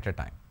screen at a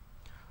time.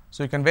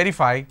 So you can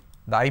verify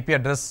the IP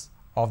address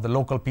of the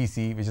local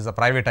PC, which is a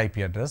private IP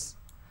address,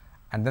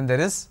 and then there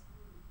is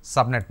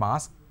subnet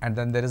mask, and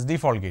then there is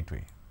default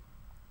gateway.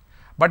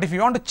 But if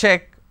you want to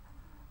check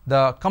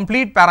the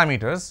complete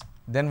parameters,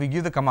 then we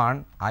give the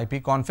command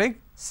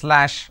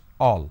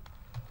ipconfig/all.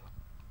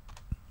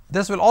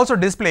 This will also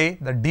display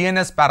the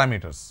DNS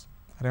parameters.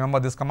 Remember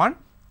this command,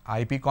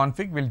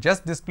 ipconfig will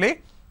just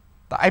display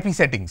the IP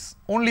settings,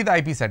 only the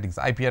IP settings,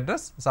 IP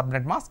address,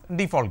 subnet mask and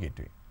default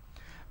gateway.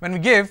 When we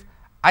give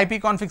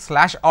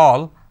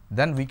ipconfig/all,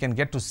 then we can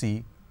get to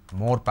see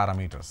more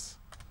parameters.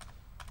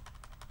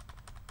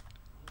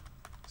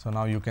 So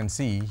now you can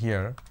see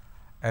here,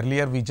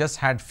 earlier we just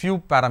had few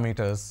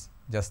parameters,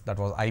 just that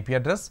was IP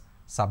address,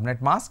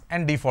 subnet mask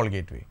and default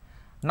gateway.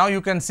 Now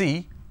you can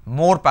see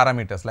more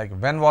parameters, like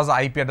when was the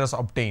IP address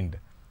obtained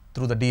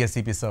through the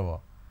DHCP server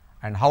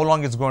and how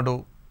long it's going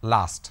to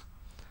last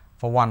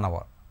for 1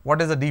 hour.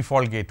 What is the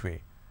default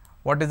gateway?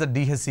 What is the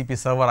DHCP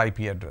server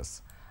IP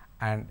address?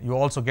 And you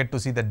also get to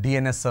see the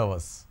DNS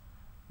servers,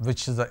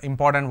 which is the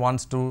important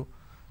ones to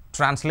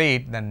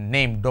translate the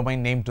name,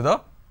 domain name to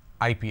the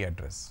IP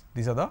address.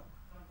 These are the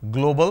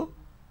global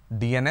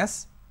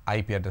DNS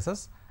IP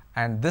addresses,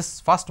 and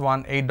this first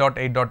one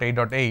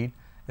 8.8.8.8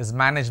 is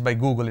managed by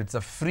Google. It's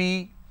a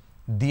free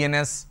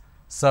DNS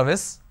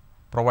service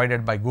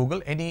provided by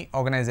Google. Any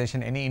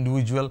organization, any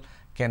individual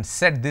can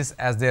set this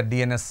as their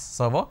DNS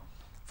server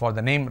for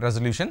the name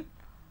resolution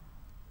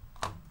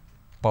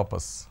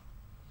purpose.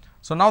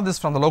 So now this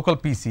from the local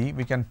PC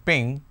we can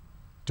ping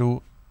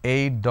to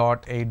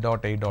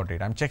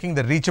 8.8.8.8. I am checking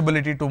the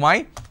reachability to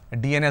my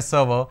DNS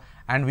server,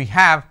 and we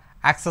have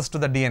access to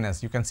the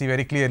DNS. You can see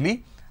very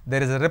clearly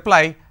there is a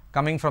reply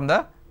coming from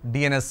the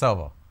DNS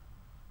server.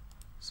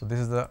 So this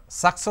is the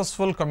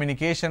successful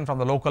communication from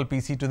the local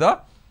PC to the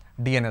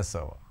DNS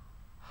server.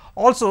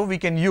 Also we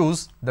can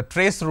use the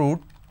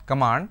traceroute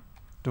command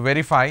to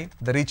verify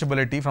the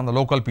reachability from the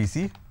local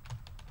PC,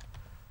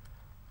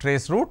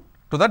 traceroute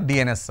to the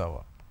DNS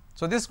server.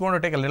 So this is going to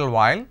take a little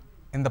while.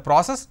 In the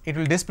process, it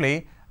will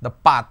display the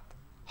path,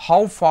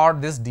 how far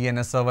this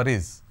DNS server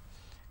is.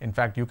 In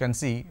fact, you can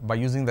see by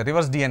using the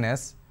reverse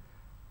DNS,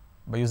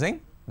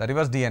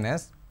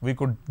 we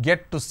could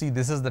get to see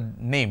this is the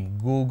name,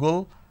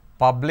 Google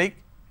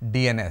public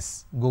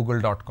DNS,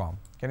 google.com.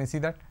 Can you see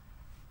that?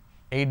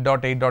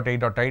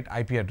 8.8.8.8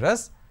 IP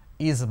address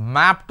is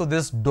mapped to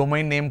this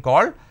domain name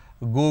called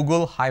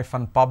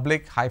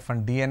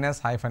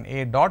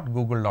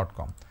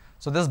google-public-dns-a.google.com.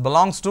 So this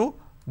belongs to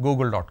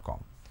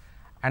google.com.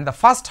 And the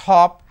first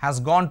hop has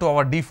gone to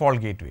our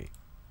default gateway,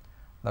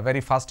 the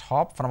very first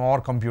hop from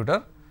our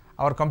computer.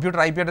 Our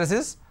computer IP address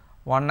is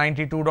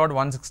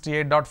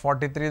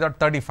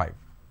 192.168.43.35,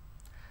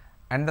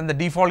 and then the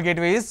default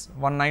gateway is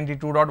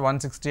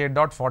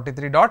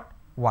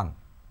 192.168.43.1,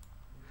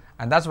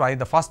 and that's why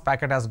the first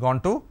packet has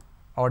gone to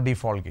our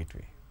default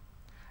gateway.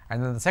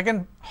 And then the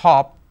second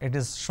hop, it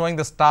is showing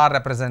the star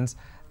represents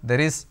there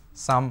is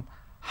some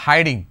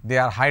hiding, they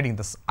are hiding.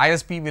 This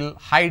ISP will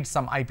hide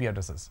some IP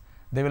addresses.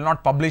 They will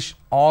not publish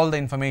all the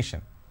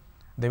information.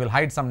 They will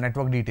hide some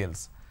network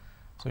details.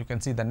 So you can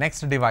see the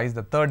next device,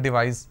 the third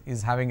device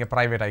is having a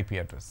private IP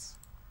address,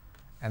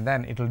 and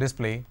then it will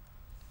display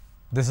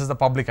this is the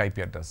public IP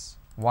address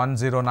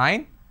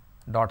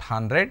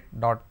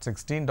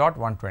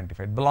 109.100.16.125.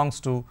 It belongs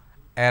to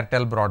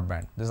Airtel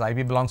broadband. This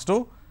IP belongs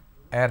to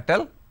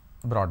Airtel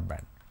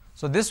broadband.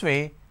 So this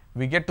way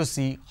we get to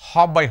see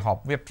hop by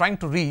hop. We are trying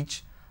to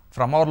reach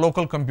from our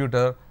local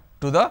computer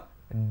to the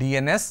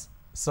DNS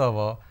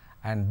server,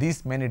 and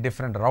these many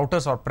different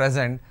routers are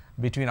present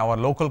between our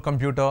local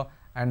computer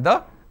and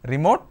the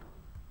remote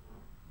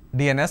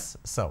DNS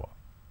server.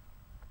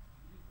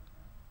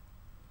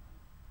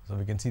 So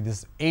we can see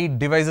this 8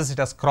 devices it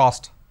has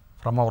crossed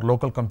from our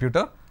local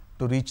computer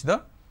to reach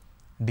the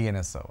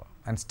DNS server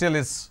and still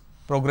is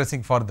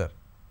progressing further.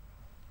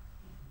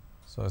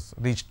 So, it's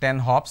reached 10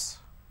 hops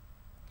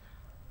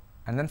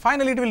and then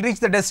finally it will reach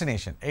the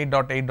destination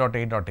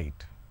 8.8.8.8.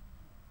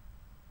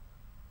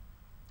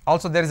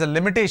 Also, there is a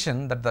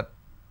limitation that the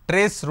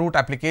trace route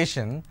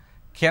application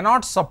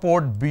cannot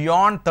support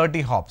beyond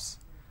 30 hops.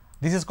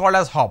 This is called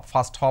as hop.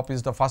 First hop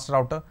is the first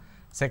router,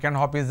 second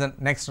hop is the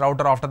next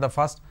router after the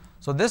first.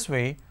 So, this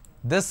way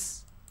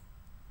this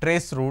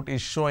trace route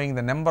is showing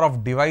the number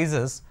of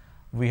devices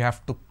we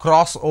have to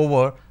cross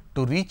over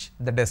to reach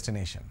the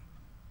destination.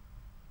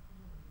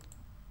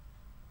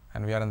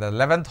 And we are in the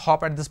 11th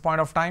hop at this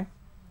point of time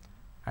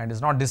and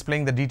is not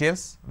displaying the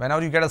details.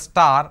 Whenever you get a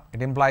star,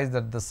 it implies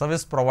that the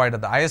service provider,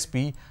 the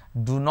ISP,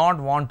 do not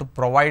want to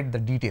provide the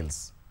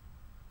details.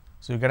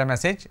 So, you get a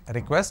message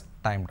request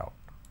timed out,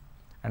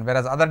 and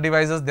whereas other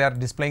devices they are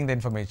displaying the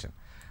information.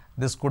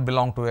 This could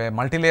belong to a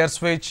multi-layer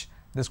switch,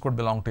 this could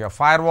belong to a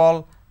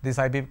firewall, this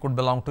IP could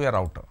belong to a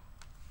router.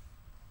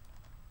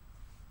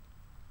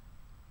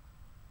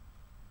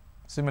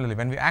 Similarly,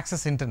 when we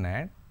access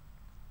internet,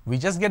 we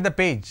just get the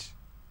page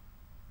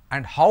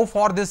and how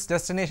far this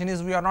destination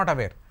is we are not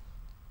aware.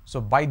 So,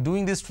 by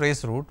doing this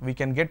trace route, we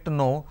can get to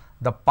know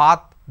the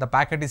path the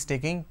packet is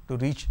taking to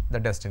reach the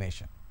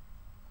destination.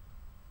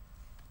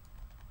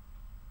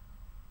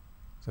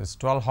 So, it's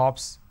 12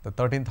 hops, the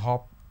 13th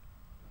hop,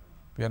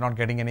 we are not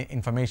getting any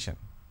information.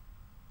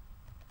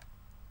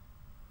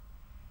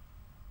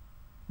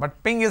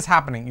 But ping is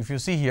happening. If you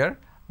see here,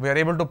 we are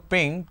able to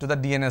ping to the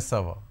DNS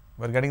server,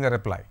 we are getting the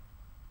reply.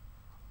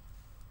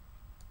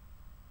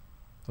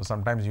 So,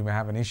 sometimes you may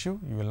have an issue,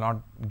 you will not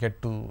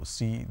get to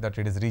see that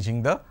it is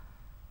reaching the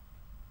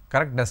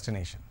correct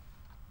destination.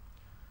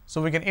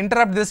 So, we can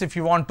interrupt this if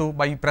you want to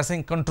by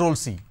pressing Ctrl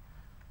C.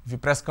 If you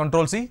press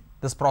Ctrl C,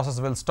 this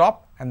process will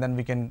stop and then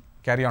we can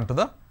carry on to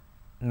the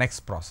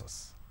next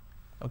process.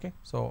 Okay.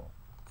 So,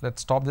 let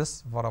us stop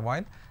this for a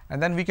while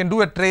and then we can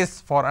do a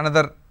trace for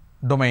another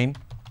domain,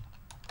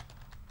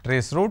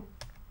 trace route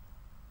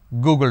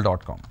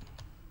google.com.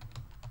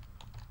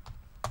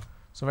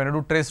 So, when you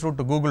do trace route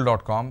to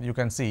google.com, you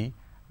can see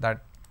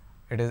that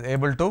it is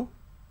able to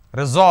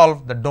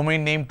resolve the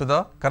domain name to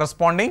the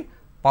corresponding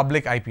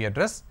public IP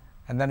address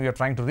and then we are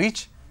trying to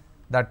reach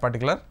that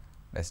particular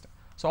destination.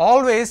 So,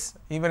 always,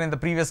 even in the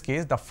previous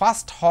case, the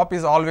first hop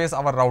is always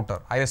our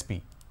router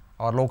ISP,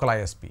 our local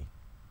ISP.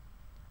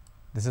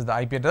 This is the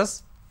IP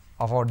address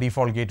of our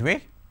default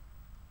gateway,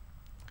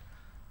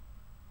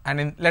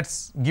 and let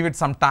us give it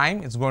some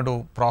time, it is going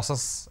to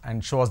process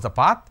and show us the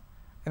path.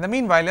 In the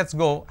meanwhile, let us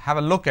go have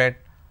a look at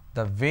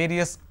the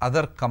various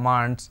other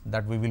commands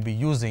that we will be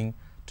using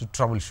to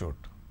troubleshoot.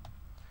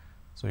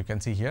 So, you can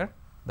see here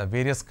the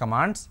various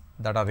commands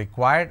that are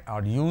required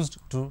or used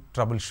to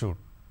troubleshoot.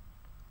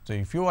 So,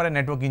 if you are a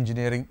network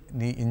engineer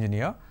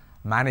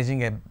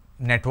managing a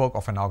network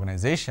of an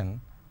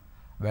organization,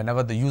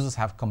 whenever the users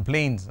have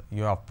complaints,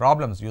 you have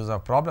problems, users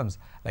have problems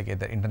like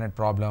either internet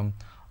problem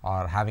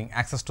or having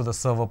access to the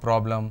server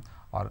problem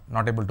or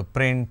not able to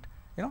print,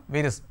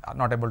 various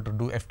not able to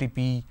do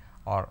FTP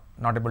or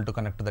not able to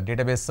connect to the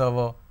database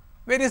server,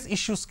 various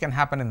issues can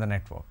happen in the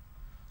network.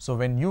 So,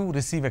 when you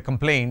receive a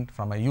complaint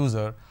from a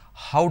user,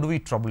 how do we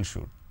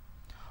troubleshoot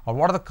or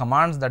what are the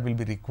commands that will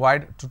be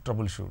required to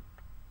troubleshoot?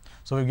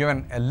 So, we have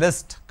given a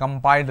list,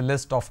 compiled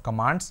list of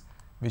commands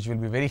which will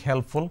be very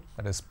helpful,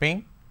 that is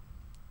ping,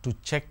 to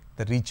check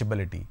the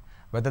reachability,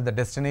 whether the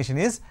destination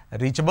is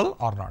reachable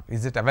or not,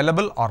 is it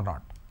available or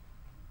not.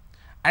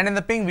 And in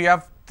the ping we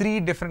have three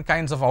different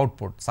kinds of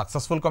output: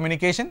 successful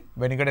communication,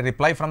 when you get a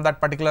reply from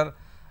that particular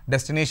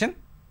destination.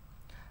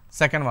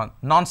 Second one,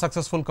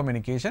 non-successful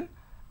communication,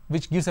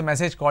 which gives a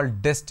message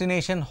called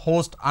destination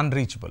host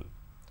unreachable.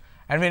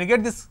 And when you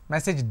get this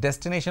message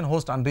destination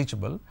host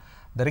unreachable,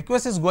 the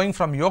request is going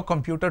from your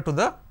computer to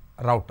the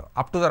router.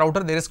 Up to the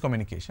router there is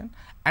communication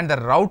and the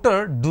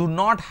router do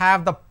not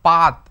have the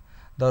path,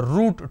 the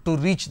route to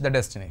reach the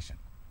destination.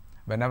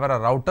 Whenever a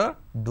router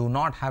do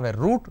not have a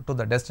route to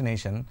the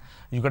destination,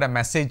 you get a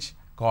message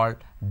called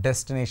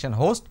destination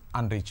host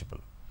unreachable.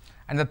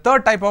 And the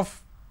third type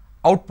of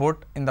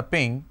output in the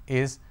ping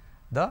is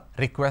the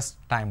request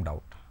timed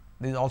out.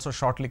 This is also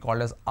shortly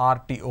called as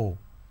RTO.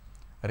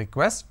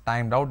 Request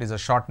timed out is a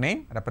short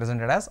name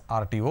represented as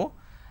RTO,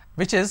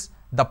 which is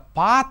the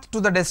path to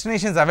the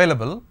destination is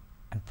available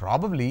and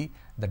probably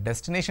the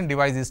destination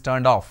device is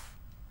turned off,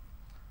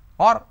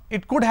 or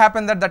it could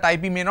happen that that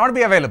IP may not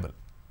be available.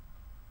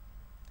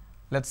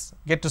 Let us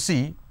get to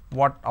see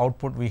what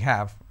output we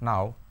have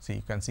now. See,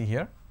 you can see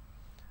here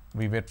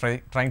we were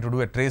trying to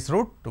do a trace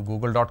route to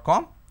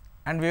google.com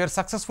and we were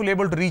successfully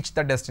able to reach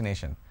the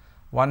destination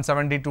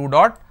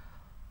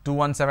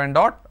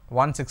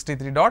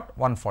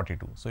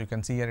 172.217.163.142. So, you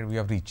can see here we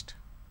have reached.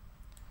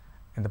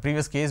 In the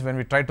previous case, when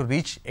we tried to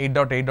reach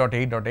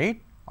 8.8.8.8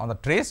 on the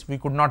trace, we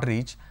could not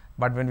reach,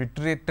 but when we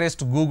traced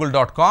to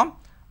google.com,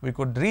 we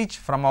could reach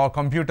from our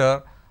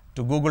computer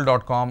to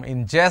google.com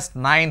in just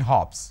 9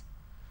 hops.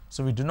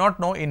 So, we do not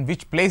know in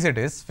which place it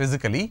is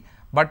physically,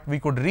 but we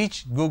could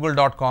reach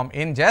google.com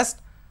in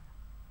just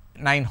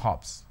 9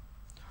 hops.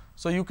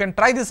 So, you can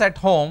try this at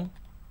home.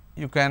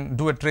 You can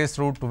do a trace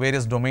route to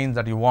various domains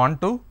that you want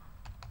to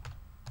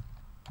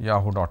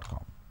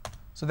yahoo.com.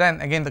 So,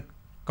 then again the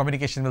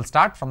communication will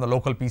start from the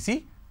local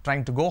PC,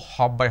 trying to go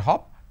hop by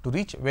hop to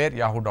reach where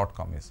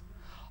yahoo.com is.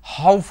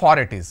 How far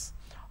it is,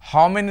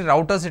 how many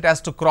routers it has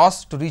to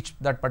cross to reach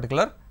that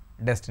particular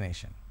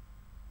destination.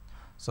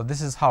 So,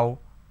 this is how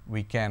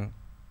we can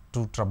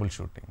do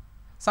troubleshooting.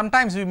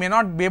 Sometimes we may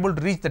not be able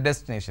to reach the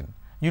destination.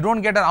 You do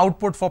not get an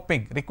output for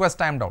ping, request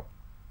timed out,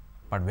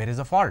 but where is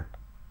the fault?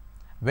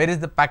 Where is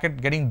the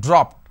packet getting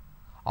dropped,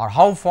 or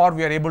how far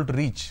we are able to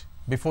reach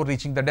before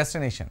reaching the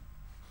destination?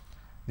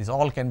 This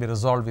all can be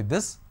resolved with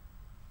this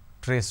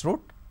trace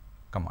route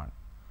command.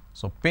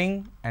 So,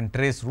 ping and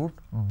trace route,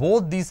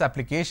 both these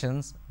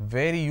applications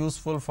very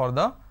useful for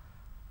the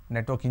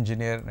network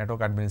engineer,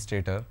 network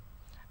administrator,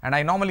 and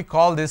I normally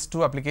call these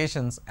two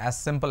applications as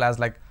simple as,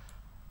 like,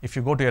 if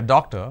you go to a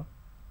doctor,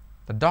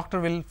 the doctor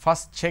will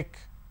first check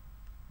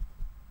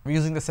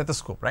using the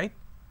stethoscope, right?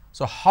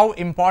 So, how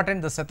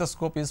important the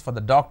stethoscope is for the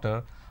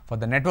doctor, for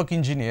the network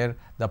engineer,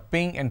 the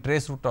ping and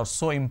trace route are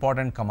so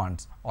important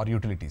commands or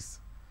utilities.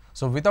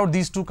 So, without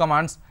these two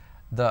commands,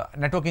 the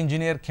network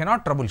engineer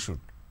cannot troubleshoot,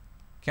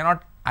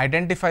 cannot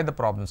identify the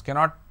problems,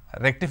 cannot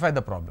rectify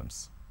the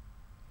problems.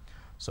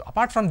 So,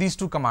 apart from these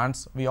two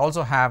commands, we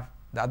also have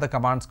the other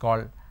commands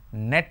called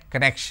net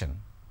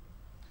connection.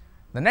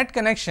 The net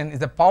connection is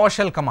the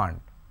PowerShell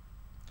command.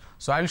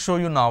 So, I will show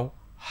you now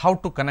how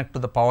to connect to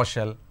the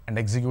PowerShell and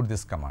execute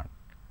this command.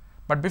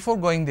 But before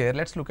going there,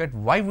 let us look at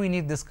why we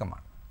need this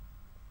command.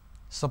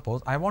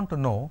 Suppose I want to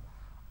know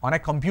on a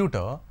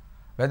computer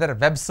whether a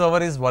web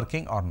server is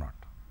working or not.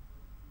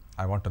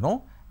 I want to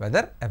know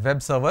whether a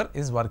web server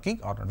is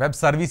working or not, web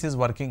service is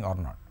working or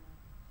not.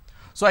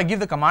 So, I give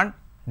the command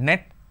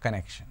net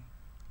connection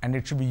and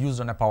it should be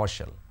used on a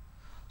PowerShell.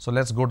 So,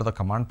 let us go to the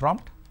command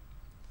prompt,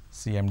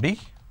 cmd,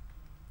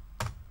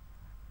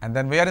 and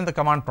then where in the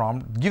command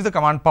prompt, give the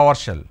command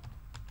PowerShell.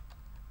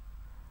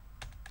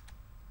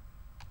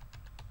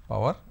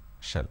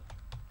 PowerShell.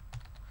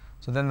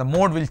 So, then the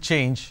mode will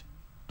change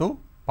to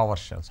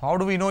PowerShell. So, how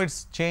do we know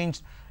it's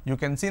changed? You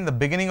can see in the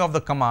beginning of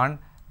the command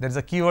there is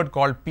a keyword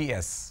called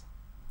PS.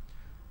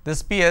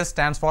 This PS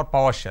stands for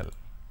PowerShell.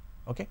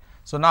 Okay.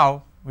 So,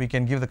 now we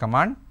can give the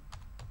command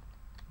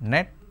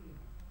net,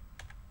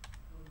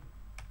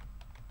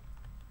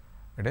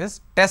 it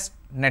is test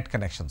net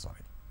connection, sorry,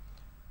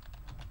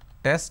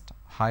 test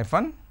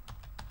hyphen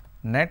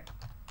net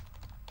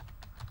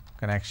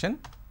connection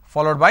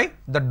followed by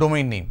the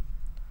domain name.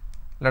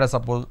 Let us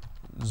suppose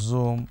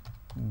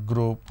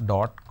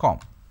zoomgroup.com.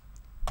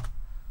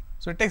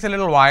 So, it takes a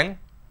little while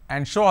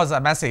and show us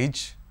a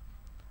message.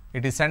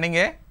 It is sending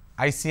a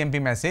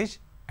ICMP message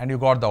and you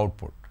got the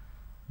output.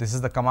 This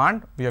is the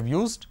command we have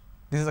used.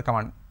 This is the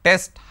command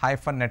test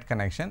hyphen net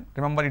connection.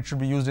 Remember, it should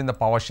be used in the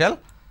PowerShell,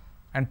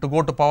 and to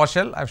go to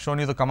PowerShell I have shown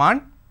you the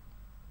command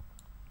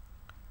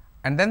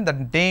and then the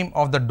name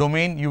of the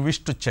domain you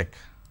wish to check,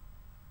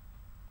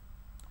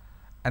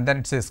 and then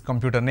it says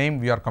computer name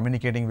we are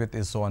communicating with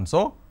is so and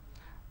so.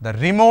 The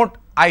remote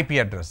IP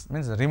address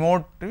means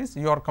remote is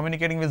you are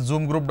communicating with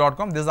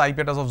zoomgroup.com. This is the IP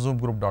address of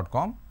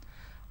zoomgroup.com.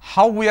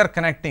 How we are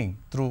connecting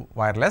through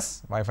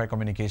wireless Wi-Fi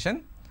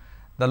communication.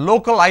 The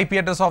local IP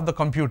address of the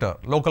computer,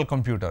 local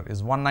computer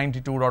is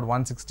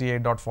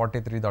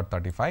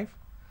 192.168.43.35.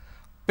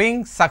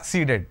 Ping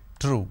succeeded,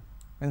 true,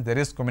 means there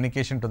is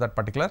communication to that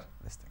particular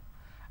this thing.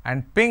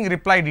 And ping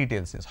reply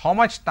details is how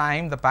much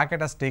time the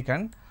packet has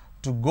taken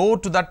to go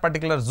to that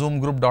particular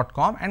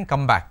zoomgroup.com and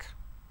come back.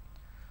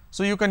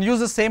 So, you can use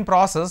the same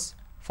process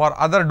for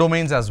other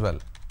domains as well,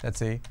 let us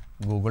say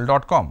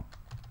google.com.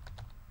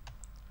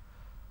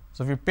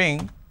 So, if you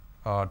ping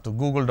to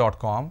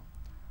google.com,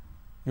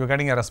 you are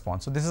getting a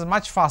response. So, this is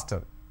much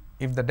faster.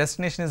 If the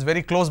destination is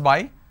very close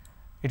by,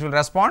 it will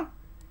respond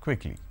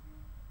quickly.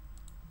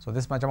 So,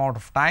 this much amount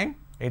of time,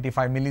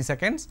 85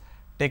 milliseconds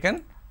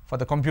taken for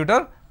the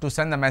computer to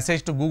send the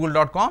message to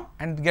google.com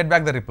and get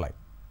back the reply.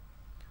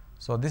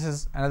 So, this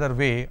is another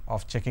way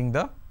of checking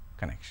the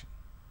connection.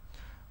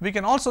 We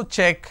can also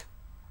check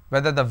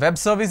whether the web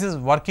service is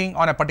working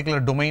on a particular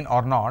domain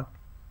or not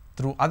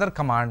through other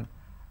command,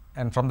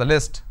 and from the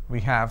list we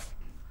have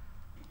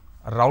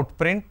route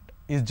print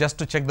is just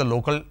to check the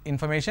local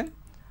information.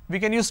 We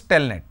can use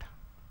telnet.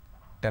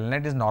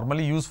 Telnet is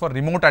normally used for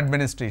remote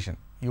administration.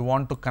 You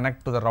want to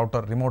connect to the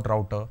router, remote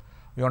router,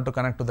 you want to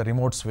connect to the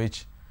remote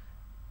switch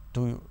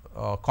to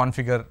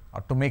configure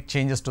or to make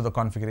changes to the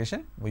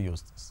configuration, we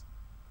use this.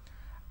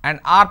 And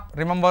ARP,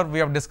 remember we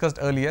have discussed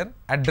earlier,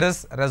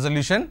 address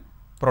resolution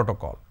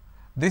protocol.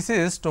 This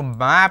is to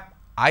map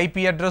IP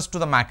address to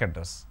the MAC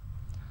address.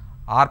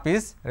 ARP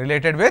is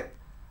related with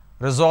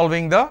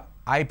resolving the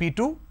IP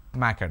to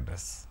MAC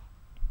address.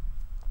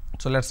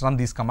 So, let us run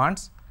these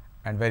commands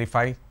and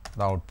verify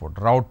the output.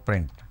 Route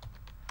print.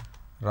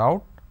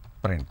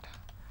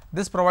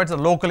 This provides the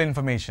local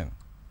information.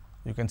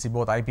 You can see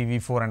both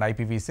IPv4 and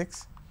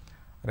IPv6.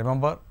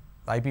 Remember,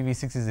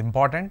 IPv6 is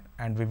important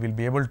and we will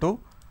be able to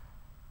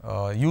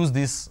use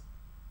this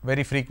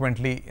very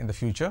frequently in the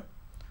future.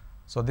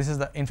 So this is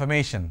the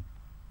information,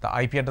 the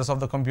IP address of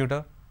the computer,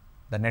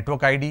 the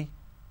network ID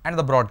and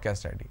the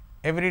broadcast ID.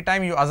 Every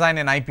time you assign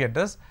an IP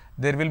address,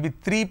 there will be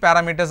 3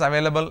 parameters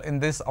available in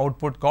this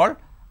output called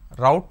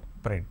route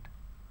print,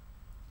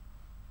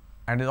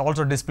 and it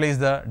also displays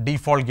the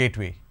default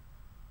gateway.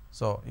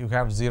 So you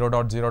have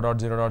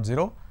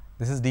 0.0.0.0.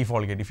 This is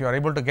default gate. If you are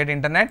able to get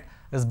internet,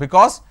 is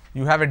because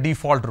you have a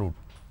default route.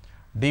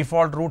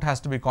 Default route has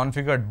to be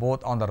configured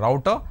both on the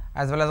router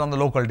as well as on the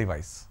local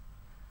device.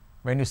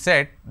 When you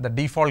set the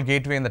default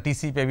gateway in the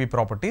TCP/IP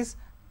properties,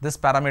 this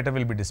parameter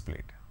will be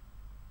displayed.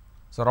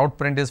 So route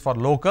print is for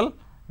local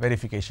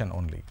verification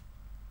only.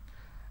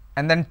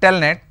 And then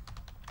telnet,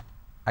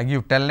 I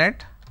give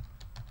telnet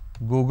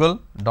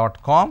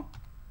google.com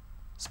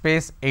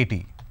space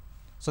 80.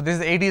 So this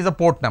is 80 is a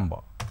port number.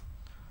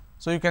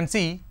 So you can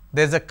see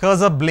there is a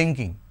cursor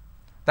blinking.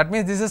 That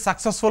means this is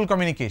successful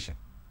communication.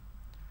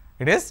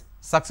 It is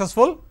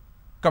successful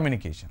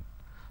communication.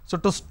 So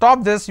to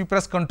stop this, you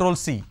press Ctrl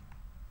C.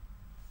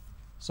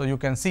 So you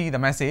can see the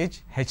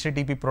message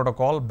HTTP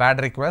protocol,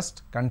 bad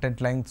request,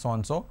 content length, so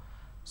and so.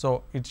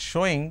 So it's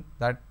showing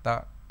that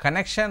the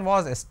connection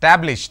was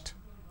established.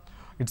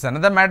 It's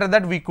another matter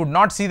that we could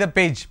not see the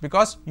page,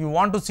 because you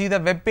want to see the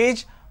web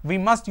page, we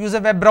must use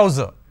a web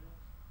browser.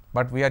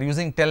 But we are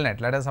using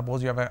telnet. Let us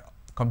suppose you have a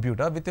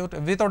computer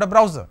without a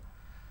browser.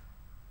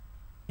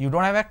 You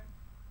don't have a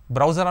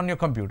browser on your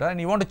computer and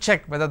you want to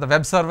check whether the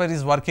web server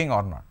is working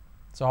or not.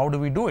 So how do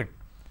we do it?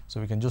 So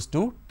we can just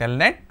do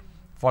telnet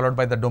followed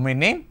by the domain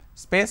name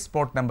space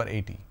port number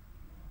 80.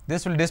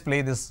 This will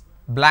display this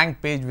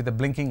blank page with a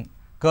blinking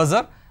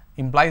cursor,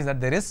 implies that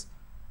there is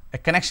a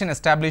connection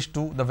established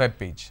to the web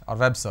page or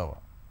web server.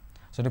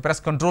 So you press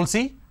Ctrl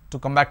C to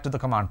come back to the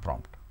command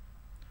prompt.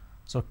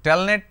 So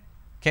telnet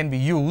can be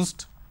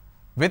used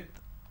with,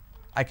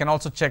 I can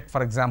also check,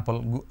 for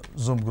example,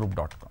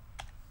 zoomgroup.com.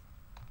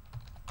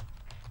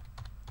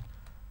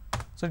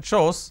 So it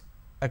shows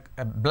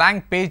a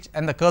blank page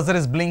and the cursor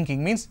is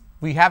blinking, means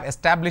we have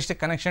established a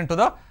connection to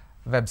the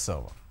web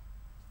server.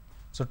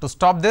 So to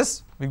stop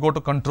this, we go to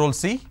Ctrl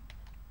C,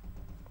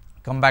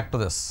 come back to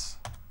this.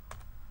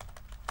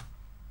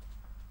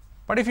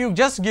 But if you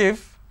just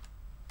give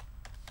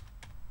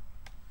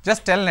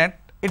just telnet,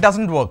 it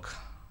doesn't work,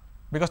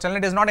 because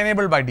telnet is not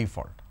enabled by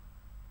default.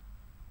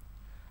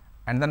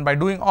 And then by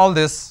doing all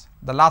this,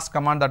 the last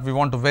command that we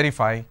want to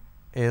verify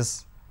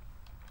is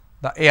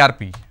the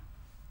ARP.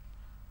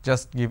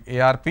 Just give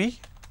ARP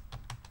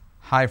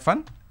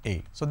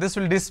 -A. So this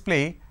will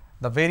display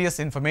the various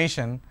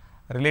information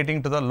relating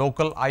to the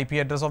local IP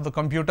address of the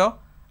computer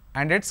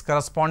and its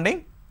corresponding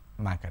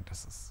MAC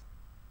addresses.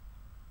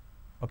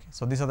 Okay,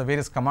 so these are the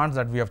various commands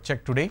that we have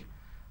checked today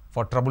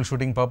for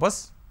troubleshooting purpose,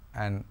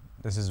 and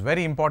this is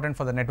very important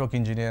for the network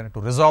engineer to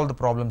resolve the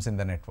problems in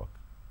the network.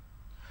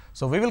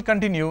 So we will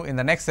continue in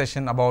the next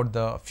session about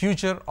the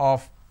future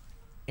of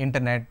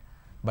internet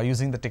by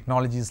using the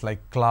technologies like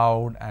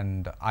cloud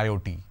and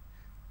IoT.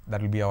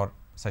 That will be our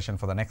session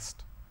for the next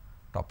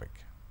topic.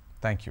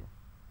 Thank you.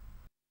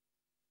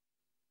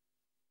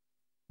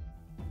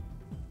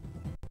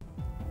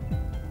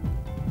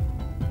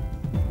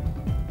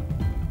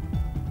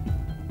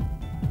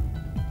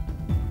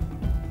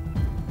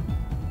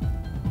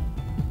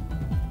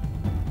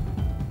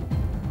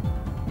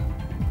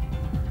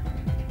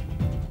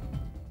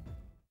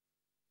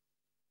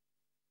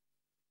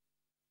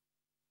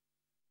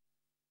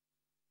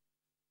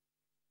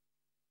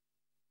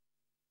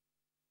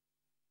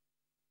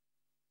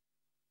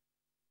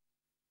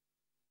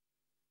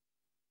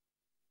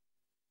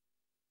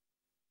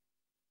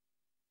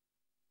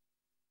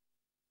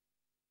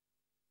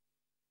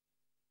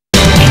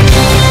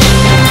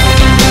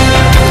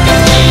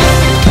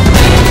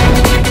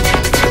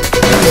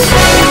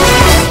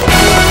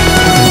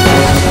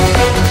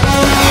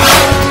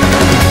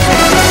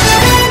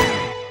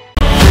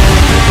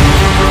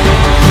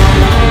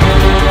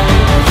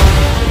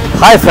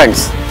 Hi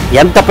friends,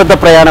 ఎంత పెద్ద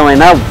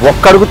ప్రయాణమైనా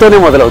ఒక్క అడుగుతోనే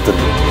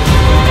మొదలవుతుంది.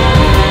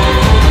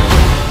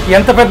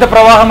 ఎంత పెద్ద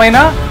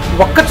ప్రవాహమైనా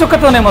ఒక్క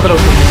చుక్కతోనే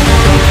మొదలవుతుంది.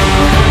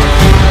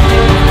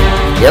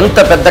 ఎంత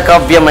పెద్ద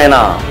కావ్యమైనా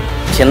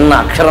చిన్న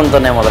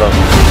అక్షరంతోనే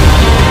మొదలవుతుంది.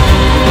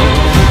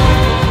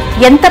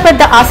 ఎంత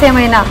పెద్ద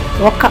ఆశయమైనా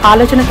ఒక్క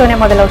ఆలోచనతోనే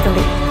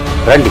మొదలవుతుంది.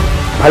 రండి,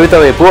 భవిత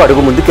వైపు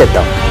అడుగు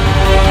ముందుకేద్దాం.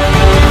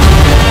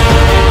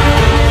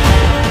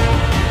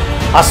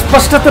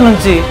 అస్పష్టత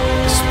నుంచి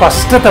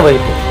స్పష్టత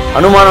వైపు,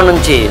 అనుమానం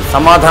నుంచి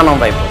సమాధానం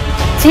వైపు,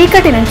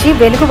 చీకటి నుంచి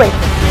వెలుగు వైపు.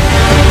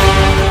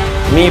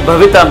 మీ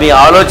భవిత మీ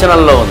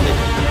ఆలోచనల్లో ఉంది.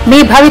 మీ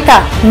భవిత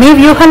మీ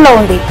వ్యూహంలో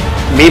ఉంది.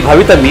 మీ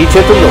భవిత మీ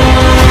చేతుల్లో.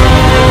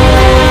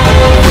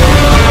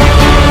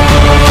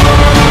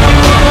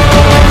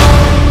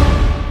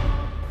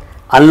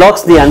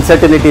 Unlocks the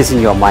uncertainties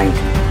in your mind.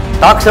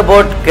 Talks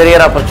about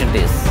career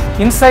opportunities.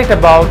 Insight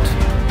about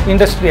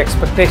industry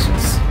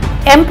expectations.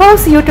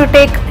 Empowers you to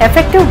take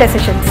effective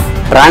decisions.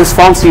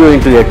 Transforms you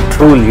into a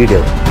true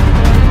leader.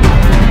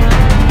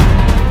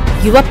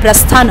 యువ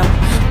ప్రస్థానం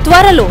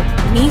త్వరలో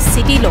మీ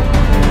సిటీలో.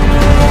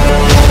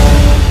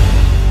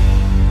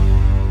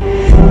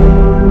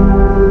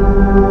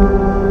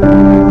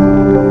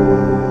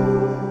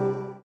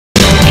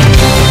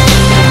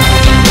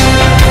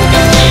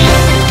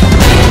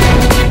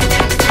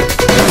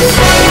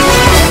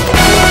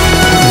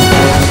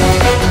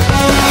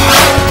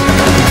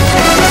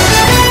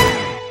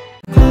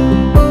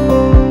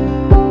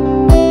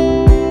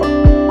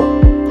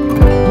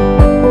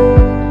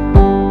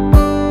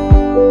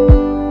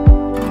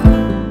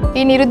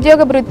 ఈ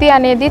నిరుద్యోగ వృత్తి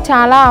అనేది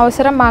చాలా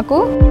అవసరం మాకు.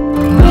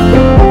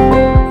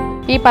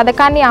 ఈ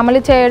పథకాన్ని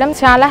అమలు చేయడం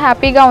చాలా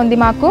హ్యాపీగా ఉంది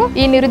మాకు.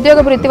 ఈ నిరుద్యోగ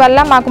వృత్తి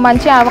వల్ల మాకు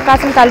మంచి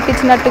అవకాశం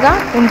కల్పించినట్టుగా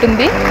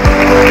ఉంటుంది.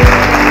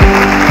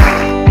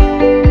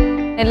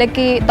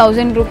 నెలకి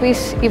 1000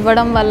 రూపీస్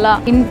ఇవ్వడం వల్ల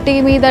ఇంటి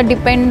మీద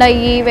డిపెండ్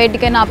అయ్యి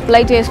వేటికైనా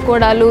అప్లై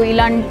చేసుకోవడాలు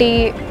ఇలాంటి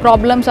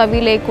ప్రాబ్లమ్స్ అవి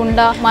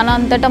లేకుండా మన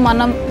అంతటా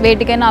మనం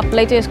వేటికైనా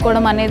అప్లై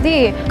చేసుకోవడం అనేది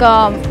ఒక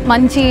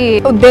మంచి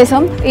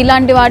ఉద్దేశం.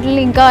 ఇలాంటి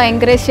వాటిని ఇంకా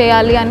ఎంకరేజ్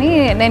చేయాలి అని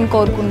నేను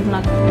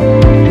కోరుకుంటున్నాను.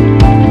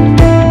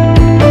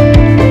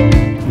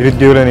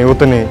 నిరుద్యోగులైన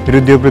యువతని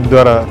నిరుద్యోగ వృత్తి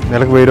ద్వారా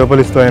నెలకు 1000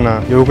 రూపాయలు ఇస్తూ ఆయన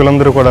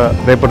యువకులందరూ కూడా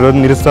రేపటి రోజు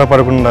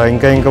నిరుత్సాహపడకుండా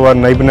ఇంకా వారి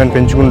నైపుణ్యాన్ని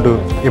పెంచుకుంటూ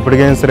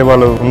ఎప్పటికైనా సరే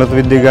వాళ్ళు ఉన్నత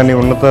విద్య కానీ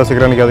ఉన్నత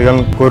శిఖరానికి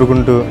ఎదగాలని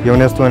కోరుకుంటూ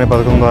యువనేస్తం అనే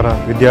పథకం ద్వారా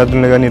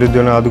విద్యార్థులను కానీ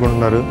నిరుద్యోగులను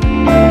ఆదుకుంటున్నారు.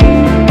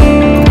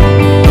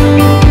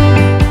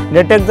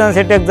 నెట్ ఎగ్జామ్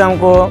సెట్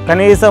ఎగ్జామ్కు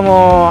కనీసం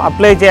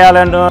అప్లై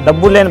చేయాలంటే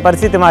డబ్బులు లేని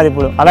పరిస్థితి మాది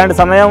ఇప్పుడు. అలాంటి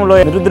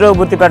సమయంలో నిరుద్యోగ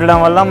వృత్తి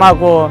పెట్టడం వల్ల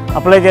మాకు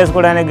అప్లై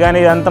చేసుకోవడానికి కానీ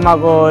ఇదంతా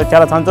మాకు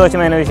చాలా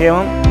సంతోషమైన విషయం.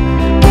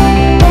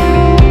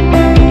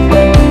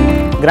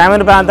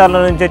 గ్రామీణ ప్రాంతాల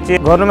నుంచి వచ్చి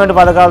గవర్నమెంట్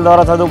పథకాల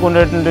ద్వారా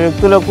చదువుకునేటువంటి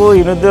వ్యక్తులకు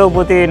ఈ నిరుద్యోగ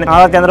వృత్తి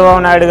నారా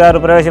చంద్రబాబు నాయుడు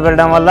గారు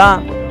ప్రవేశపెట్టడం వల్ల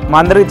మా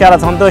అందరికీ చాలా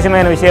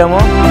సంతోషమైన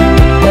విషయము.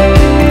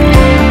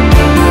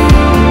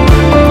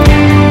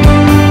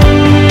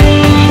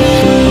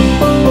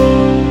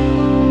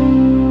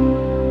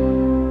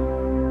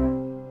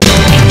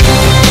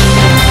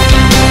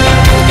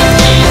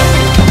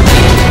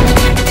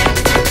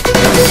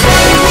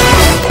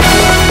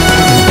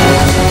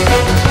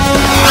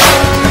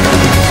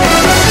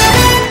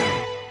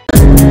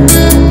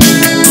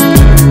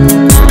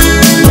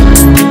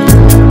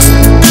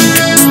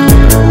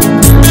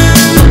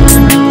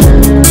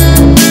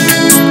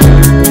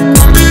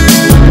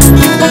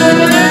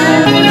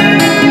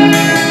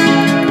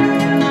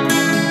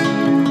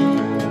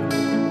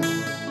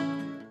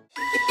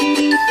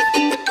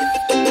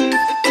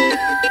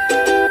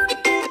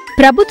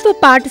 ప్రభుత్వ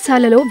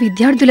పాఠశాలలో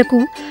విద్యార్థులకు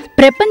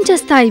ప్రపంచ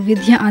స్థాయి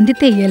విద్య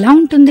అందితే ఎలా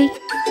ఉంటుంది?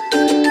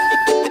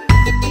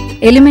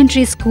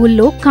 ఎలిమెంటరీ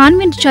స్కూల్లో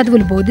కాన్వెంట్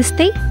చదువులు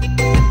బోధిస్తే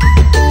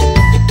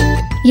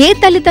ఏ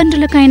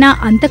తల్లిదండ్రులకైనా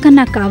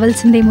అంతకన్నా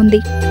కావాల్సిందేముంది?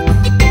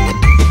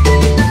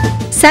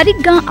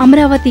 సరిగ్గా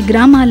అమరావతి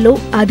గ్రామాల్లో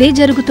అదే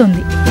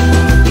జరుగుతోంది.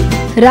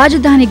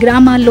 రాజధాని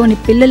గ్రామాల్లోని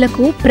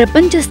పిల్లలకు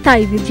ప్రపంచ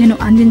స్థాయి విద్యను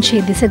అందించే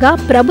దిశగా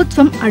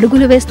ప్రభుత్వం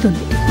అడుగులు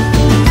వేస్తుంది.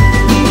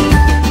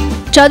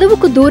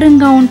 చదువుకు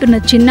దూరంగా ఉంటున్న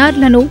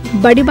చిన్నారులను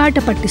బడిబాట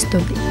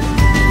పట్టిస్తుంది.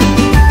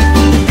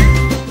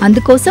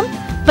 అందుకోసం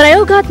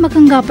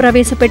ప్రయోగాత్మకంగా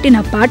ప్రవేశపెట్టిన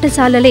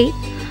పాఠశాలలే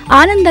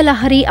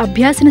ఆనందలహరి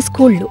అభ్యాసన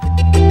స్కూళ్లు.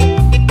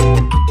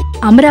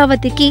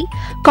 అమరావతికి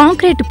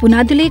కాంక్రీటు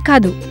పునాదులే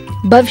కాదు,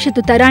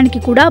 భవిష్యత్తు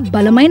తరానికి కూడా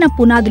బలమైన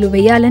పునాదులు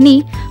వేయాలని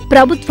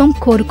ప్రభుత్వం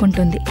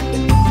కోరుకుంటుంది.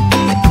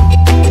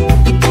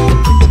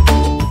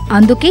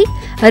 అందుకే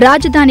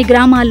రాజధాని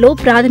గ్రామాల్లో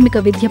ప్రాథమిక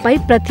విద్యపై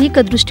ప్రత్యేక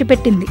దృష్టి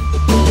పెట్టింది.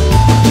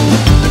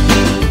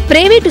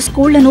 ప్రైవేటు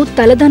స్కూళ్లను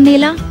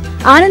తలదన్నేలా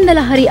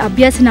ఆనందలహరి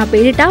అభ్యాసన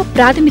పేరిట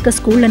ప్రాథమిక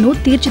స్కూళ్లను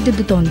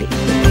తీర్చిదిద్దుతోంది.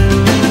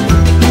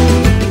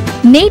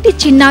 నేటి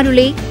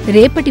చిన్నారులే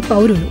రేపటి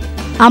పౌరులు,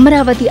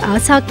 అమరావతి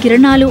ఆశా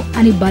కిరణాలు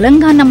అని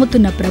బలంగా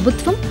నమ్ముతున్న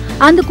ప్రభుత్వం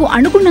అందుకు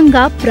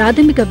అనుగుణంగా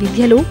ప్రాథమిక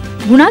విద్యలో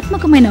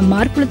గుణాత్మకమైన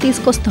మార్పులు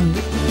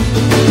తీసుకొస్తోంది.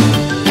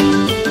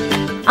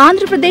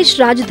 ఆంధ్రప్రదేశ్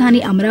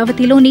రాజధాని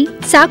అమరావతిలోని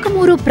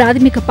శాఖమూరు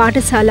ప్రాథమిక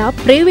పాఠశాల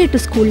ప్రైవేటు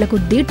స్కూళ్లకు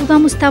దీటుగా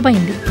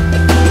ముస్తాబైంది.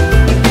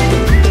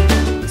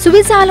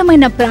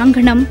 సువిశాలమైన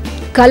ప్రాంగణం,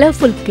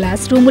 కలర్ఫుల్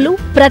క్లాస్ రూములు,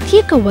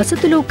 ప్రత్యేక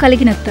వసతులు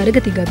కలిగిన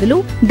తరగతి గదులు,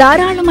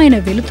 ధారాళమైన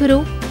వెలుతురు,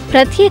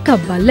 ప్రత్యేక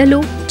బల్లలు,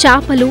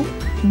 చాపలు,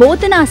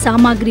 బోధనా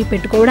సామాగ్రి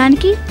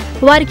పెట్టుకోవడానికి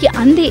వారికి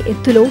అందే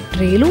ఎత్తులో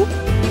ట్రేలు,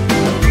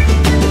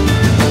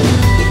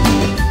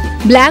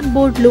 బ్లాక్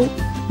బోర్డులు,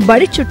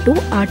 బడి చుట్టూ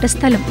ఆట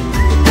స్థలం.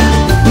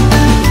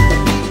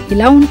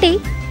 ఇలా ఉంటే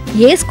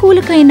ఏ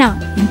స్కూలుకైనా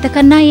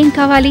ఇంతకన్నా ఏం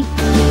కావాలి?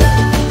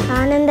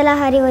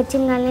 ఆనందలహరి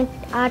వచ్చిందని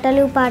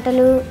ఆటలు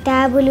పాటలు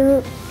ట్యాబులు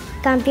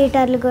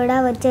కంప్యూటర్లు కూడా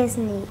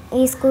వచ్చేసినాయి.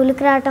 ఈ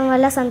స్కూల్కి రావటం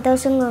వల్ల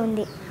సంతోషంగా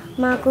ఉంది.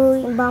 మాకు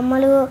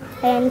బొమ్మలు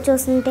అవన్నీ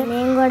చూస్తుంటే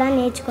మేము కూడా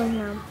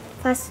నేర్చుకుంటున్నాం.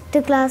 ఫస్ట్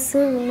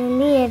క్లాసు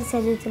నుండి 7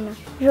 చదువుతున్నాం.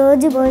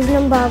 రోజు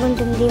భోజనం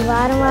బాగుంటుంది.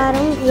 వారం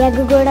వారం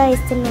ఎగ్ కూడా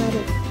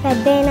ఇస్తున్నారు.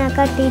 పెద్ద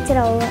అయినాక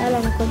టీచర్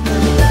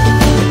అవ్వాలనుకుంటున్నాను.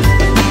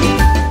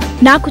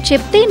 నాకు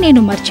చెప్తే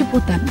నేను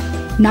మర్చిపోతాను,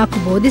 నాకు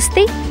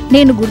బోధిస్తే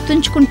నేను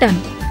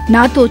గుర్తుంచుకుంటాను,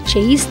 నాతో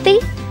చేయిస్తే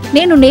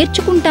నేను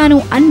నేర్చుకుంటాను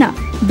అన్న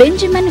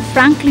బెంజమిన్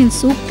ఫ్రాంక్లిన్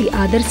సూక్తి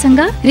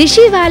ఆదర్శంగా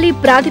రిషి వ్యాలీ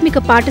ప్రాథమిక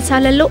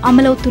పాఠశాలల్లో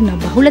అమలవుతున్న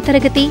బహుళ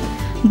తరగతి,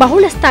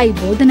 బహుళ స్థాయి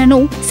బోధనను,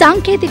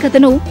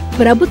 సాంకేతికతను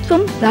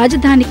ప్రభుత్వం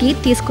రాజధానికి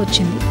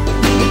తీసుకొచ్చింది.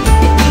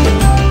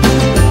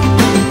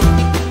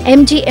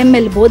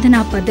 ఎంజీఎంఎల్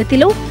బోధనా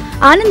పద్ధతిలో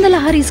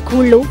ఆనందలహరి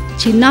స్కూళ్లు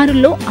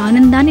చిన్నారుల్లో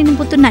ఆనందాన్ని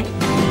నింపుతున్నాయి.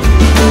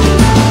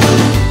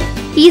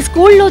 ఈ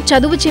స్కూల్లో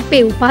చదువు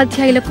చెప్పే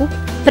ఉపాధ్యాయులకు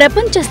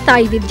ప్రపంచ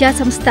స్థాయి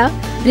విద్యాసంస్థ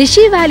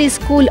రిషి వ్యాలీ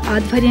స్కూల్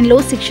ఆధ్వర్యంలో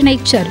శిక్షణ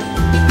ఇచ్చారు.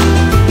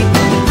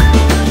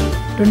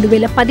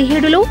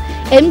 2017లో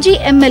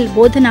MGML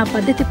బోధనా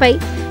పద్ధతిపై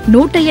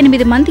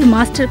 108 మంది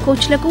మాస్టర్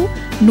కోచ్లకు,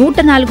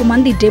 104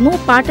 మంది డెమో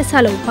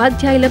పాఠశాల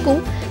ఉపాధ్యాయులకు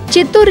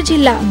చిత్తూరు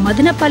జిల్లా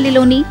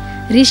మదనపల్లిలోని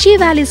రిషి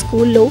వ్యాలీ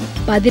స్కూల్లో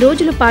 10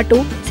 రోజుల పాటు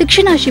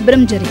శిక్షణా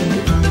శిబిరం జరిగింది.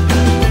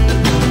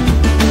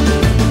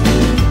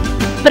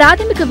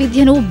 ప్రాథమిక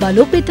విద్యను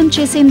బలోపేతం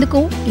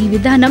చేసేందుకు ఈ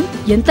విధానం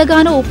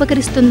ఎంతగానో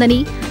ఉపకరిస్తుందని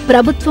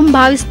ప్రభుత్వం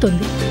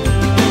భావిస్తోంది.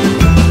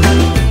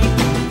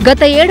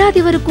 గత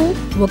ఏడాది వరకు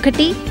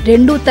 1,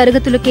 2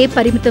 తరగతులకే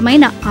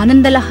పరిమితమైన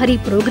ఆనందలహరి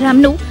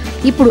ప్రోగ్రాంను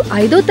ఇప్పుడు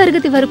 5వ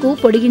తరగతి వరకు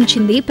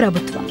పొడిగించింది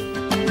ప్రభుత్వం.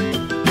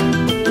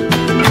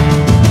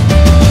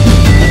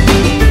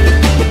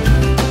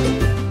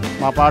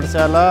 మా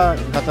పాఠశాల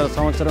గత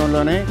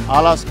సంవత్సరంలోనే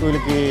ఆలా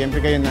స్కూల్కి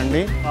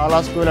ఎంపికైందండి. ఆలా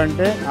స్కూల్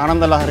అంటే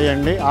ఆనందలహరి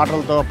అండి.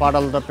 ఆటలతో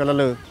పాటలతో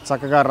పిల్లలు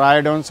చక్కగా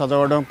రాయడం,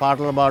 చదవడం,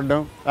 పాటలు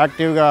పాడడం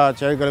యాక్టివ్గా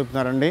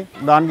చేయగలుగుతున్నారండి.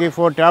 దానికి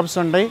 4 ట్యాబ్స్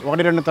ఉంటాయి.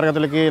 1, 2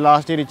 తరగతులకి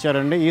లాస్ట్ ఇయర్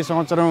ఇచ్చారండి. ఈ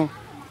సంవత్సరం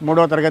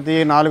 3వ తరగతి,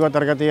 4వ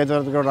తరగతి, 5వ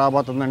తరగతి కూడా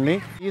రాబోతుందండి.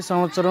 ఈ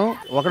సంవత్సరం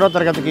 1వ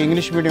తరగతికి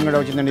ఇంగ్లీష్ మీడియం కూడా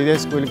వచ్చిందండి ఇదే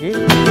స్కూల్కి.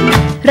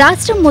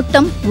 రాష్ట్రం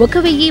మొత్తం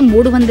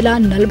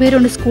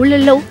 1342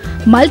 స్కూళ్లలో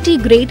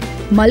మల్టీగ్రేడ్,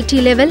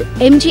 మల్టీలెవెల్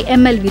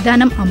MGML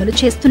విధానం అమలు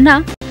చేస్తున్నా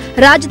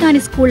రాజధాని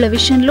స్కూళ్ల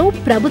విషయంలో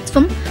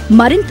ప్రభుత్వం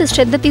మరింత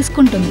శ్రద్ధ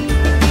తీసుకుంటుంది.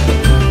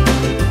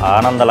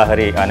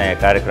 ఆనందలహరి అనే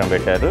కార్యక్రమం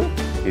పెట్టారు.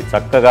 ఇది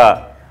చక్కగా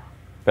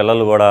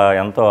పిల్లలు కూడా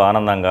ఎంతో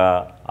ఆనందంగా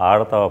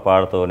ఆడుతూ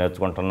పాడుతూ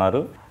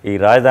నేర్చుకుంటున్నారు. ఈ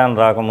రాజధాని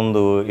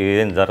రాకముందు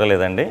ఇదేం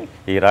జరగలేదండి.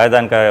 ఈ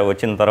రాజధానికి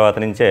వచ్చిన తర్వాత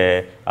నుంచే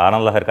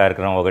ఆనందలహరి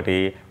కార్యక్రమం ఒకటి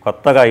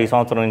కొత్తగా ఈ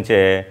సంవత్సరం నుంచే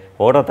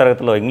 1వ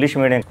తరగతిలో ఇంగ్లీష్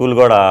మీడియం స్కూల్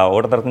కూడా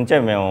 1వ తరగతి నుంచే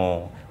మేము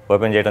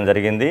ఓపెన్ చేయడం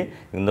జరిగింది.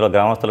 ఇందులో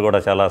గ్రామస్తులు కూడా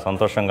చాలా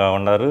సంతోషంగా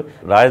ఉన్నారు.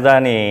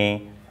 రాజధాని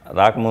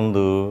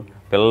రాకముందు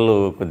పిల్లలు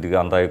కొద్దిగా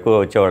అంత ఎక్కువ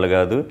వచ్చేవాళ్ళు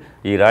కాదు.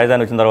 ఈ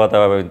రాజధాని వచ్చిన తర్వాత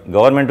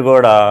గవర్నమెంట్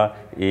కూడా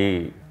ఈ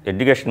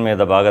ఎడ్యుకేషన్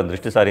మీద బాగా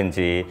దృష్టి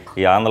సారించి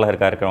ఈ ఆనందలహరి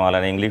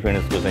కార్యక్రమాలని ఇంగ్లీష్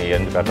మీడియం స్కూల్స్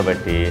ఇవన్నీ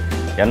పెట్టబట్టి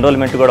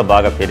ఎన్రోల్మెంట్ కూడా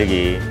బాగా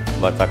పెరిగి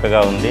బాగా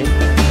చక్కగా ఉంది.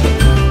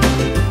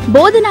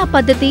 బోధనా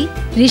పద్ధతి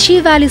రిషి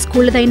వ్యాలీ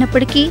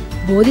స్కూళ్లదైనప్పటికీ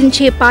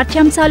బోధించే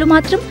పాఠ్యాంశాలు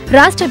మాత్రం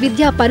రాష్ట్ర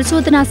విద్యా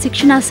పరిశోధనా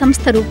శిక్షణా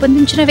సంస్థ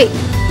రూపొందించినవే.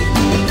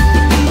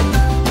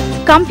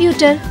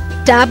 కంప్యూటర్,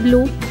 ట్యాబ్లు,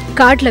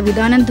 కార్డుల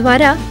విధానం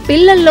ద్వారా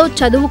పిల్లల్లో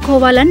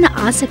చదువుకోవాలన్న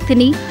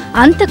ఆసక్తిని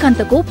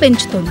అంతకంతకు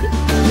పెంచుతోంది.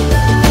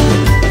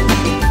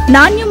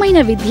 నాణ్యమైన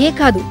విద్యే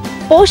కాదు,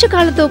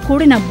 పోషకాలతో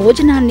కూడిన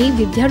భోజనాన్ని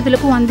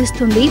విద్యార్థులకు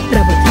అందిస్తుంది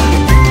ప్రభుత్వం.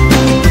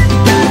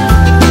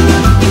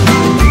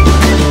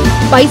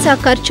 పైసా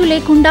ఖర్చు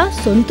లేకుండా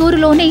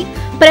సొంతూరులోనే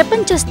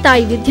ప్రపంచ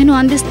స్థాయి విద్యను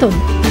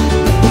అందిస్తోంది.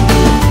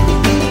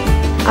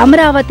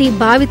 అమరావతి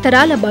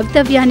భావితరాల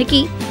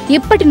భవితవ్యానికి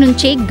ఇప్పటి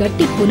నుంచే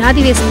గట్టి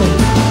పునాది వేస్తోంది.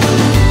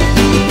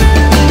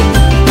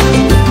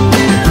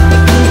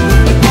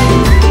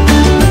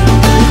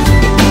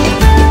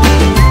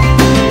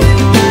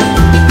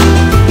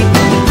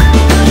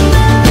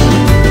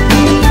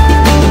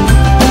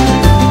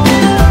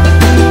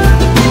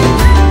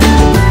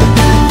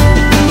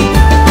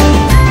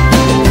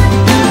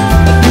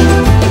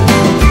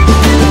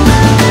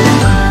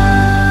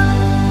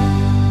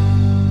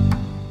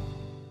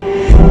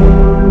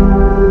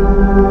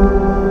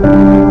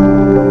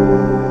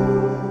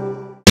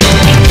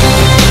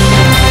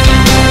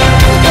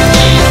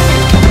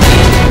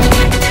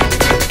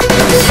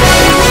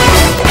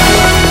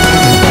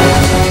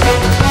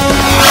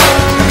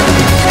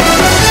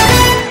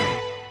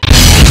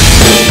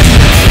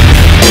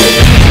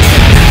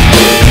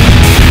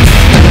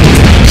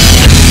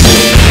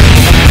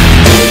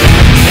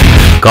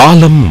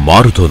 కాలం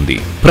మారుతోంది.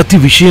 ప్రతి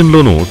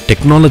విషయంలోనూ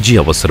టెక్నాలజీ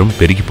అవసరం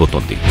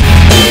పెరిగిపోతోంది.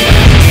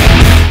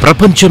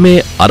 ప్రపంచమే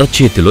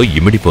అరచేతిలో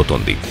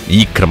ఇమిడిపోతోంది.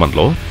 ఈ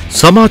క్రమంలో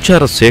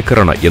సమాచార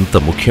సేకరణ ఎంత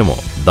ముఖ్యమో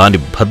దాని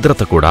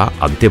భద్రత కూడా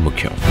అంతే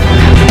ముఖ్యం.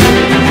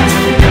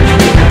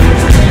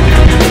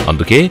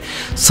 అందుకే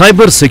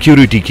సైబర్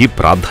సెక్యూరిటీకి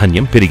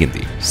ప్రాధాన్యం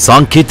పెరిగింది.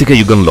 సాంకేతిక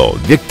యుగంలో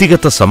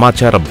వ్యక్తిగత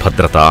సమాచార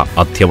భద్రత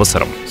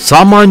అత్యవసరం.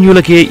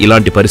 సామాన్యులకే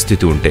ఇలాంటి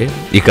పరిస్థితి ఉంటే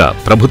ఇక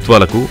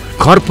ప్రభుత్వాలకు,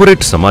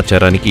 కార్పొరేట్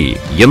సమాచారానికి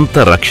ఎంత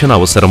రక్షణ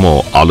అవసరమో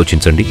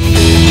ఆలోచించండి.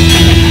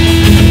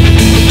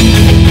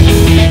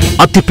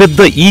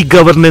 అతిపెద్ద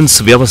గవర్నెన్స్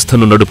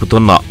వ్యవస్థను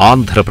నడుపుతున్న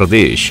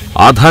ఆంధ్రప్రదేశ్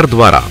ఆధార్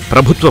ద్వారా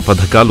ప్రభుత్వ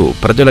పథకాలు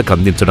ప్రజలకు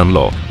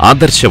అందించడంలో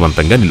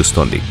ఆదర్శవంతంగా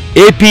నిలుస్తోంది.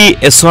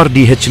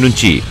 APSSDC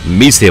నుంచి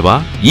మీ సేవ,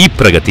 ఈ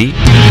ప్రగతి,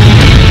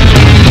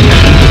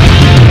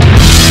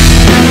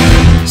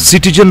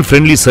 citizen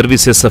friendly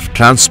services of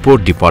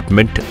transport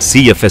department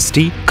CFST,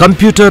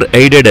 computer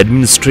aided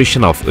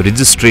administration of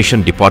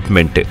registration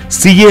department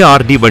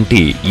CARD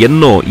వంటి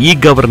ఎన్నో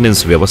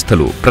గవర్నెన్స్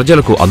వ్యవస్థలు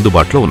ప్రజలకు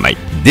అందుబాటులో ఉన్నాయి.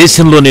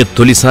 దేశంలోనే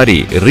తొలిసారి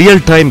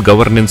రియల్ టైం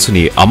గవర్నెన్స్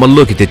ని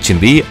అమల్లోకి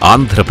తెచ్చింది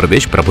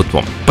ఆంధ్రప్రదేశ్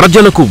ప్రభుత్వం.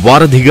 ప్రజలకు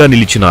వారధిగా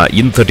నిలిచిన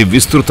ఇంతటి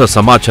విస్తృత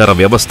సమాచార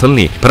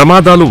వ్యవస్థల్ని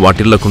ప్రమాదాలు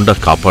వాటిల్లకుండా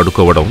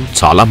కాపాడుకోవడం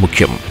చాలా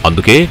ముఖ్యం.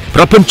 అందుకే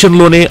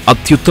ప్రపంచంలోనే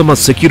అత్యుత్తమ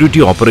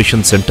సెక్యూరిటీ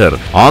ఆపరేషన్ సెంటర్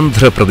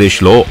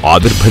ఆంధ్రప్రదేశ్లో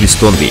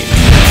ఆవిర్భవిస్తోంది.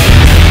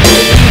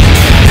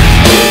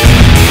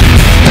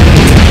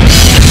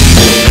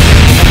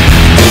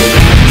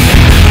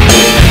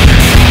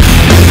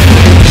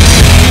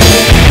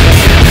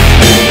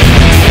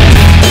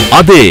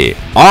 అదే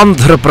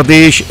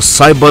Andhra Pradesh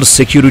cyber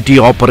security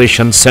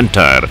operation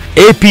centre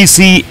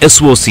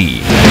APSSDC.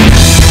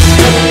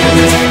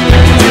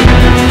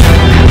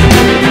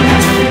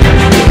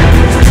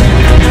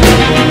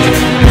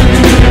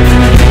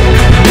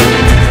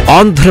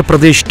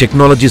 Andhra Pradesh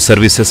technology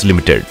services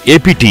limited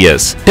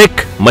APTS tech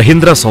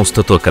Mahindra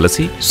సంస్థతో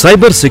కలిసి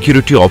సైబర్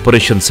సెక్యూరిటీ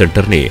ఆపరేషన్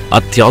సెంటర్ ని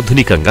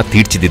అత్యాధునికంగా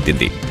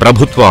తీర్చిదిద్దింది.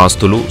 ప్రభుత్వ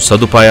ఆస్తులు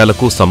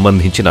సదుపాయాలకు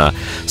సంబంధించిన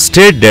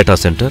స్టేట్ డేటా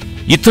సెంటర్,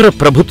 ఇతర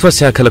ప్రభుత్వ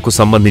శాఖలకు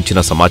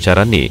సంబంధించిన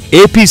సమాచారాన్ని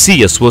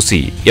APSSDC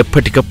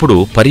ఎప్పటికప్పుడు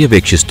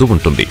పర్యవేక్షిస్తూ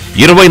ఉంటుంది.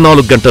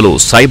 24 గంటలు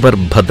సైబర్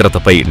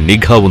భద్రతపై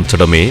నిఘా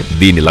ఉంచడమే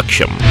దీని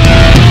లక్ష్యం.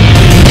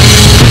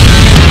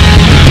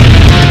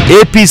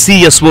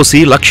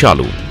 APSSDC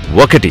లక్ష్యాలు: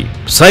 1.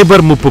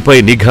 సైబర్ ముప్పుపై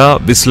నిఘా,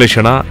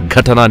 విశ్లేషణ,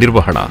 ఘటనా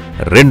నిర్వహణ.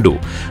 2.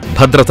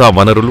 భద్రతా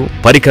వనరులు,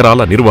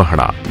 పరికరాల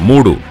నిర్వహణ.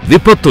 3.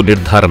 విపత్తు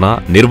నిర్ధారణ,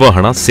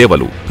 నిర్వహణ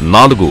సేవలు.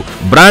 4.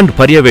 బ్రాండ్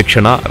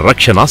పర్యవేక్షణ,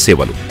 రక్షణ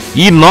సేవలు.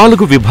 ఈ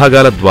 4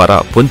 విభాగాల ద్వారా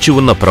పొంచి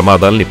ఉన్న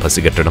ప్రమాదాల్ని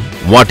పసిగట్టడం,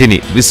 వాటిని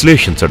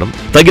విశ్లేషించడం,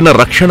 తగిన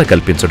రక్షణ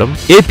కల్పించడం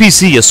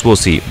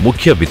APSSDC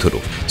ముఖ్య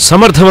విధులు.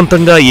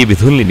 సమర్థవంతంగా ఈ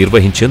విధుల్ని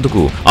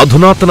నిర్వహించేందుకు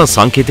అధునాతన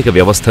సాంకేతిక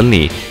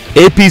వ్యవస్థల్ని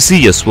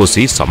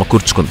APSSDC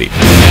సమకూర్చుకుంది.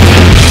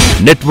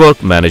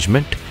 Network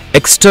management,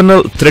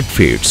 external threat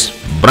feeds,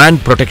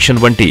 brand protection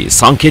వంటి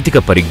సాంకేతిక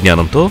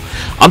పరిజ్ఞానంతో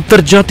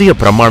అంతర్జాతీయ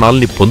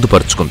ప్రమాణాల్ని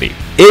పొందుపరుచుకుంది.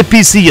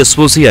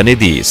 APSSDC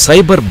అనేది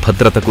సైబర్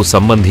భద్రతకు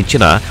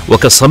సంబంధించిన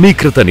ఒక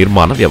సమీకృత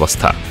నిర్మాణ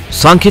వ్యవస్థ.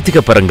 సాంకేతిక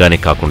పరంగానే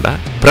కాకుండా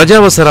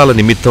ప్రజావసరాల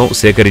నిమిత్తం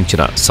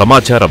సేకరించిన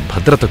సమాచార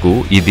భద్రతకు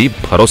ఇది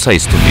భరోసా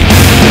ఇస్తుంది.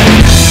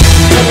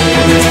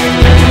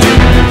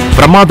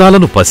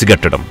 ప్రమాదాలను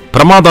పసిగట్టడం,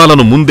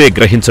 ప్రమాదాలను ముందే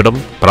గ్రహించడం,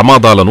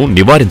 ప్రమాదాలను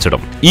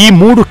నివారించడం. ఈ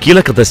 3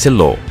 కీలక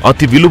దశల్లో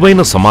అతి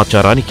విలువైన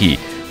సమాచారానికి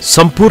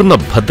సంపూర్ణ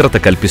భద్రత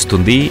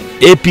కల్పిస్తుంది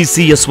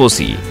APSSDC.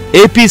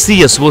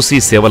 APSSDC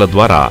సేవల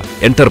ద్వారా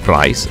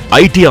ఎంటర్ప్రైజ్,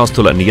 IT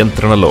ఆస్తుల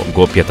నియంత్రణలో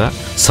గోప్యత,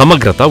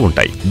 సమగ్రత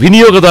ఉంటాయి.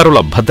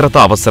 వినియోగదారుల భద్రతా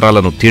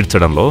అవసరాలను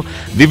తీర్చడంలో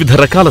వివిధ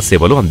రకాల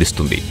సేవలు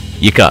అందిస్తుంది.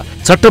 ఇక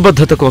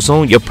చట్టబద్ధత కోసం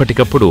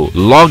ఎప్పటికప్పుడు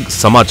లాగ్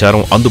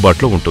సమాచారం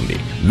అందుబాటులో ఉంటుంది.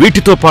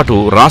 వీటితో పాటు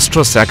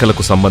రాష్ట్ర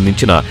శాఖలకు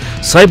సంబంధించిన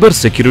సైబర్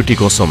సెక్యూరిటీ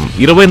కోసం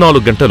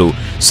 24 గంటలు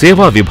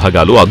సేవా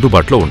విభాగాలు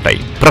అందుబాటులో ఉంటాయి.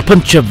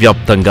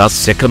 ప్రపంచవ్యాప్తంగా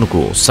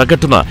సెకనుకు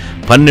సగటున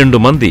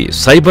 12 మంది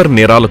సైబర్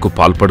నేరాలకు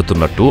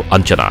పాల్పడుతున్నట్టు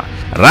అంచనా.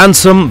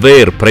 ర్యాన్సమ్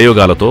వేర్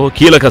ప్రయోగాలతో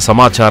కీలక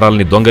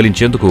సమాచారాల్ని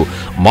దొంగలించేందుకు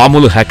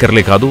మామూలు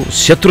హ్యాకర్లే కాదు,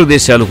 శత్రు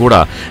దేశాలు కూడా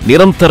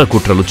నిరంతర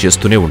కుట్రలు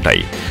చేస్తూనే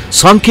ఉంటాయి.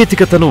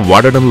 సాంకేతికతను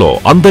వాడడంలో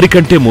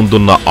అందరికంటే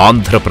ముందున్న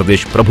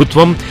ఆంధ్రప్రదేశ్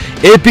ప్రభుత్వం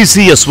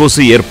APSSDC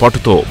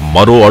ఏర్పాటుతో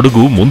మరో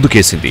అడుగు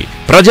ముందుకేసింది.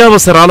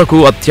 ప్రజావసరాలకు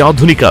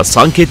అత్యాధునిక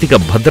సాంకేతిక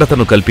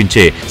భద్రతను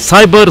కల్పించే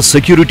సైబర్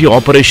సెక్యూరిటీ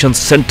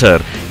ఆపరేషన్స్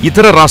సెంటర్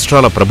ఇతర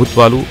రాష్ట్రాల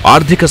ప్రభుత్వాలు,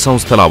 ఆర్థిక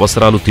సంస్థల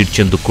అవసరాలు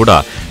తీర్చేందుకు కూడా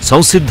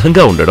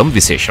సంసిద్ధంగా ఉండడం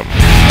విశేషం.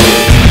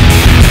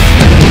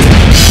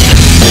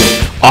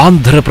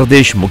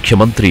 ఆంధ్రప్రదేశ్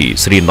ముఖ్యమంత్రి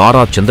శ్రీ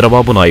నారా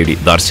చంద్రబాబు నాయుడి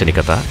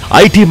దార్శనికత,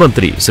 IT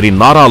మంత్రి శ్రీ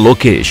నారా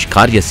లోకేష్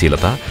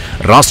కార్యశీలత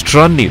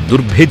రాష్ట్రాన్ని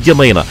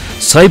దుర్భేద్యమైన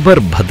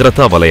సైబర్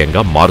భద్రతా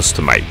వలయంగా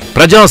మారుస్తున్నాయి.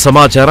 ప్రజా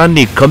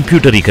సమాచారాన్ని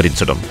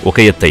కంప్యూటరీకరించడం ఒక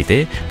ఎత్తైతే,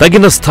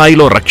 తగిన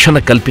స్థాయిలో రక్షణ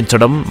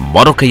కల్పించడం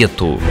మరొక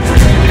ఎత్తు.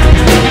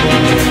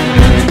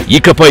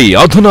 ఇకపై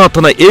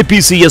అధునాతన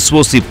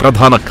APSSDC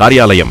ప్రధాన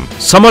కార్యాలయం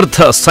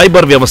సమర్థ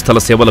సైబర్ వ్యవస్థల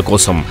సేవల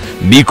కోసం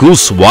మీకు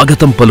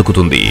స్వాగతం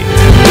పలుకుతుంది.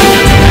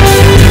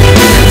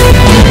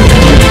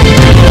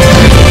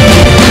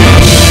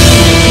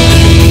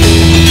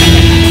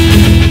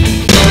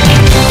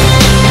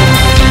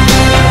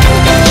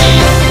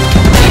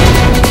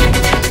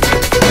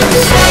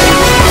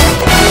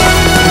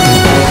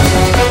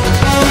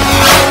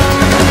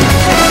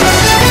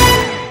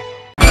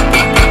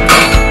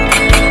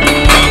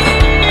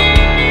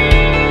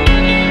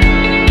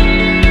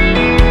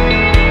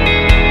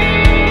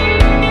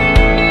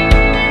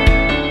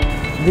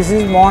 This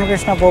is Mohan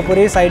Krishna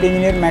పోపురి, site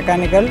engineer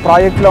mechanical.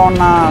 ప్రాజెక్ట్లో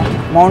ఉన్న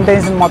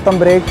మౌంటైన్స్ మొత్తం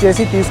బ్రేక్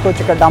చేసి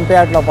తీసుకొచ్చి ఇక్కడ డంప్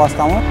యార్డ్లో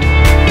పోస్తాము.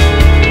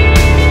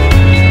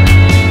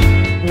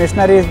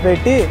 మిషనరీస్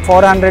పెట్టి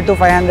 400 to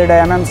 500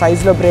 mm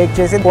సైజ్లో బ్రేక్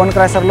చేసి బోన్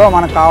క్రషర్లో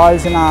మనకు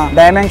కావాల్సిన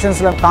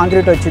డైమెన్షన్స్లో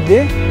కాంక్రీట్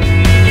వచ్చింది.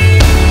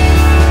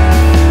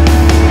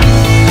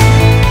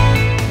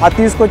 ఆ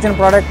తీసుకొచ్చిన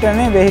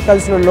ప్రోడక్ట్ని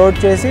వెహికల్స్లో లోడ్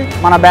చేసి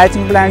మన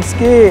బ్యాచింగ్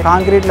ప్లాంట్స్కి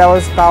కాంక్రీట్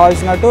లెవెల్స్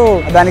కావాల్సినట్టు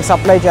దానికి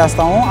సప్లై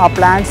చేస్తాము. ఆ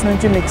ప్లాంట్స్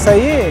నుంచి మిక్స్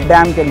అయ్యి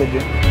డ్యామ్కి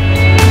వెళ్ళిద్ది.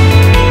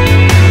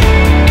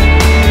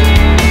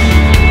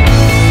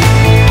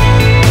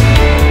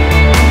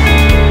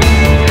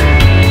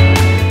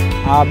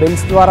 ఆ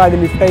బెల్స్ ద్వారా అది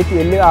లిఫ్ట్ అయితే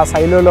వెళ్ళి ఆ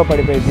సైలోలో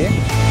పడిపోయింది.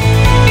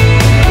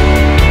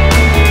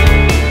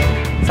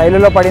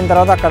 సైలోలో పడిన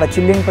తర్వాత అక్కడ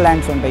చిల్లింగ్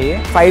ప్లాంట్స్ ఉంటాయి.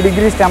 5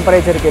 degrees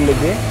టెంపరేచర్కి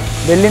వెళ్ళిద్ది.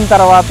 వెళ్ళిన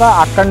తర్వాత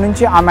అక్కడ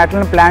నుంచి ఆ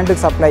మెటల్ని ప్లాంట్కి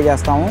సప్లై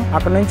చేస్తాము.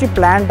 అక్కడ నుంచి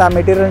ప్లాంట్ ఆ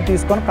మెటీరియల్ని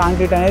తీసుకొని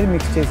కాంక్రీట్ అనేది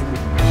మిక్స్ చేసింది.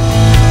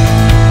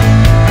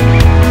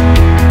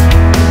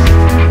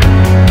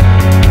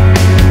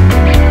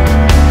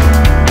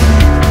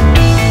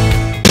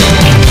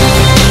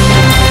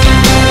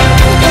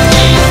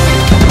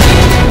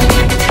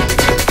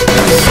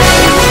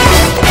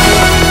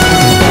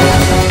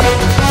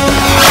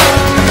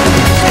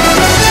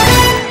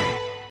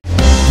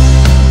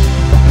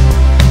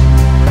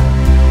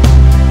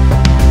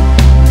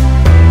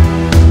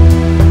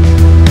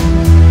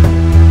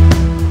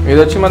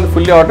 మన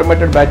ఫుల్లీ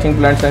ఆటోమేటెడ్ బ్యాచింగ్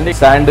ప్లాంట్స్ అండి.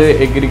 శాండ్,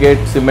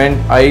 అగ్రిగేట్, సిమెంట్,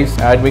 ఐస్,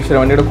 అడ్మిక్చర్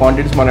అవన్నీ కూడా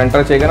క్వాంటిటీస్ మనం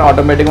ఎంటర్ చేయగానే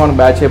ఆటోమేటిక్గా మనం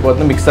బ్యాచ్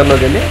అయిపోతుంది.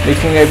 మిక్సర్లోకి వెళ్ళి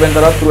మిక్సింగ్ అయిపోయిన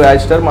తర్వాత త్రూ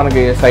యాజిటర్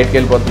మనకి సైట్కి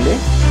వెళ్ళిపోతుంది.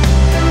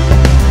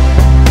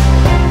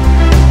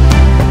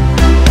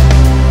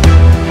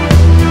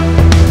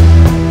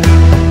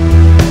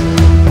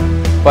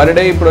 పర్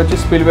డే ఇప్పుడు వచ్చి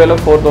స్పిల్ వేలో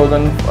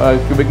 4000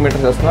 క్యూబిక్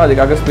మీటర్స్ వస్తున్నాయి. అది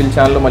కాక స్పిల్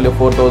ఛానల్లో మళ్ళీ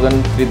 4000,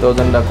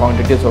 3000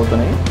 క్వాంటిటీస్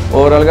అవుతున్నాయి.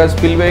 ఓవరాల్గా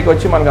స్పిల్ వేకి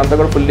వచ్చి మనకు అంతా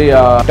కూడా ఫుల్లీ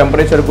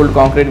టెంపరేచర్ కూల్డ్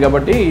కాంక్రీట్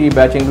కాబట్టి ఈ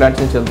బ్యాచింగ్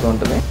ప్లాంట్స్ నుంచి వెళ్తూ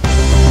ఉంటుంది.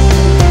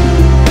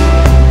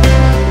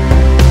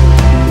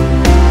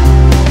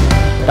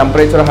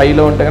 టెంపరేచర్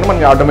హైలో ఉంటే కానీ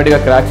మనకి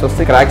ఆటోమేటిక్గా క్రాక్స్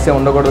వస్తాయి. క్రాక్స్ ఏ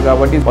ఉండకూడదు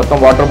కాబట్టి మొత్తం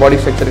వాటర్ బాడీ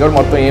స్ట్రక్చర్ కాబట్టి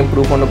మొత్తం ఏం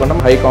ప్రూఫ్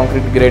ఉండకుండా high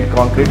concrete, grade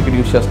concrete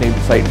use చేస్తున్నాయి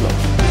ఈ సైట్లో.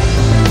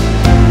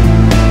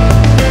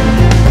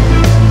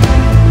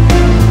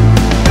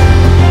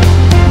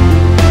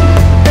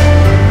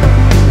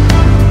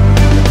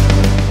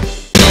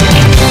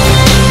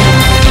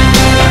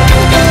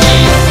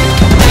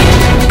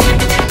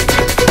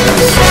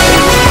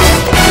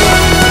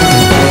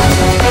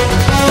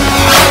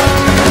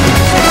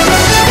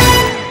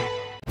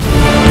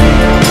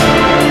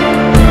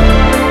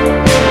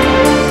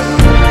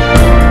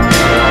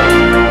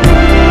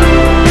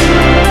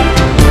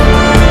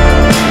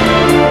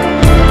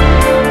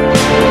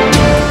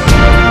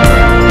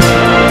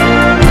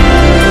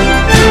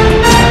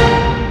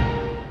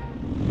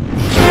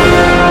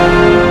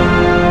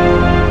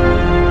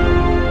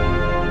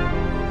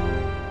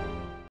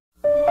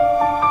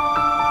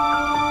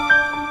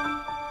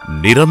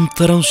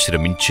 నిరంతరం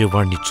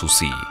శ్రమించేవాణ్ణి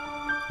చూసి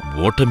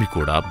ఓటమి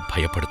కూడా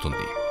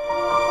భయపడుతుంది.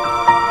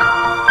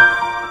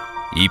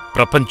 ఈ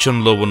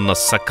ప్రపంచంలో ఉన్న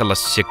సకల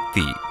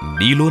శక్తి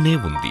నీలోనే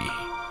ఉంది.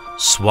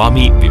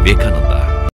 స్వామి వివేకానంద.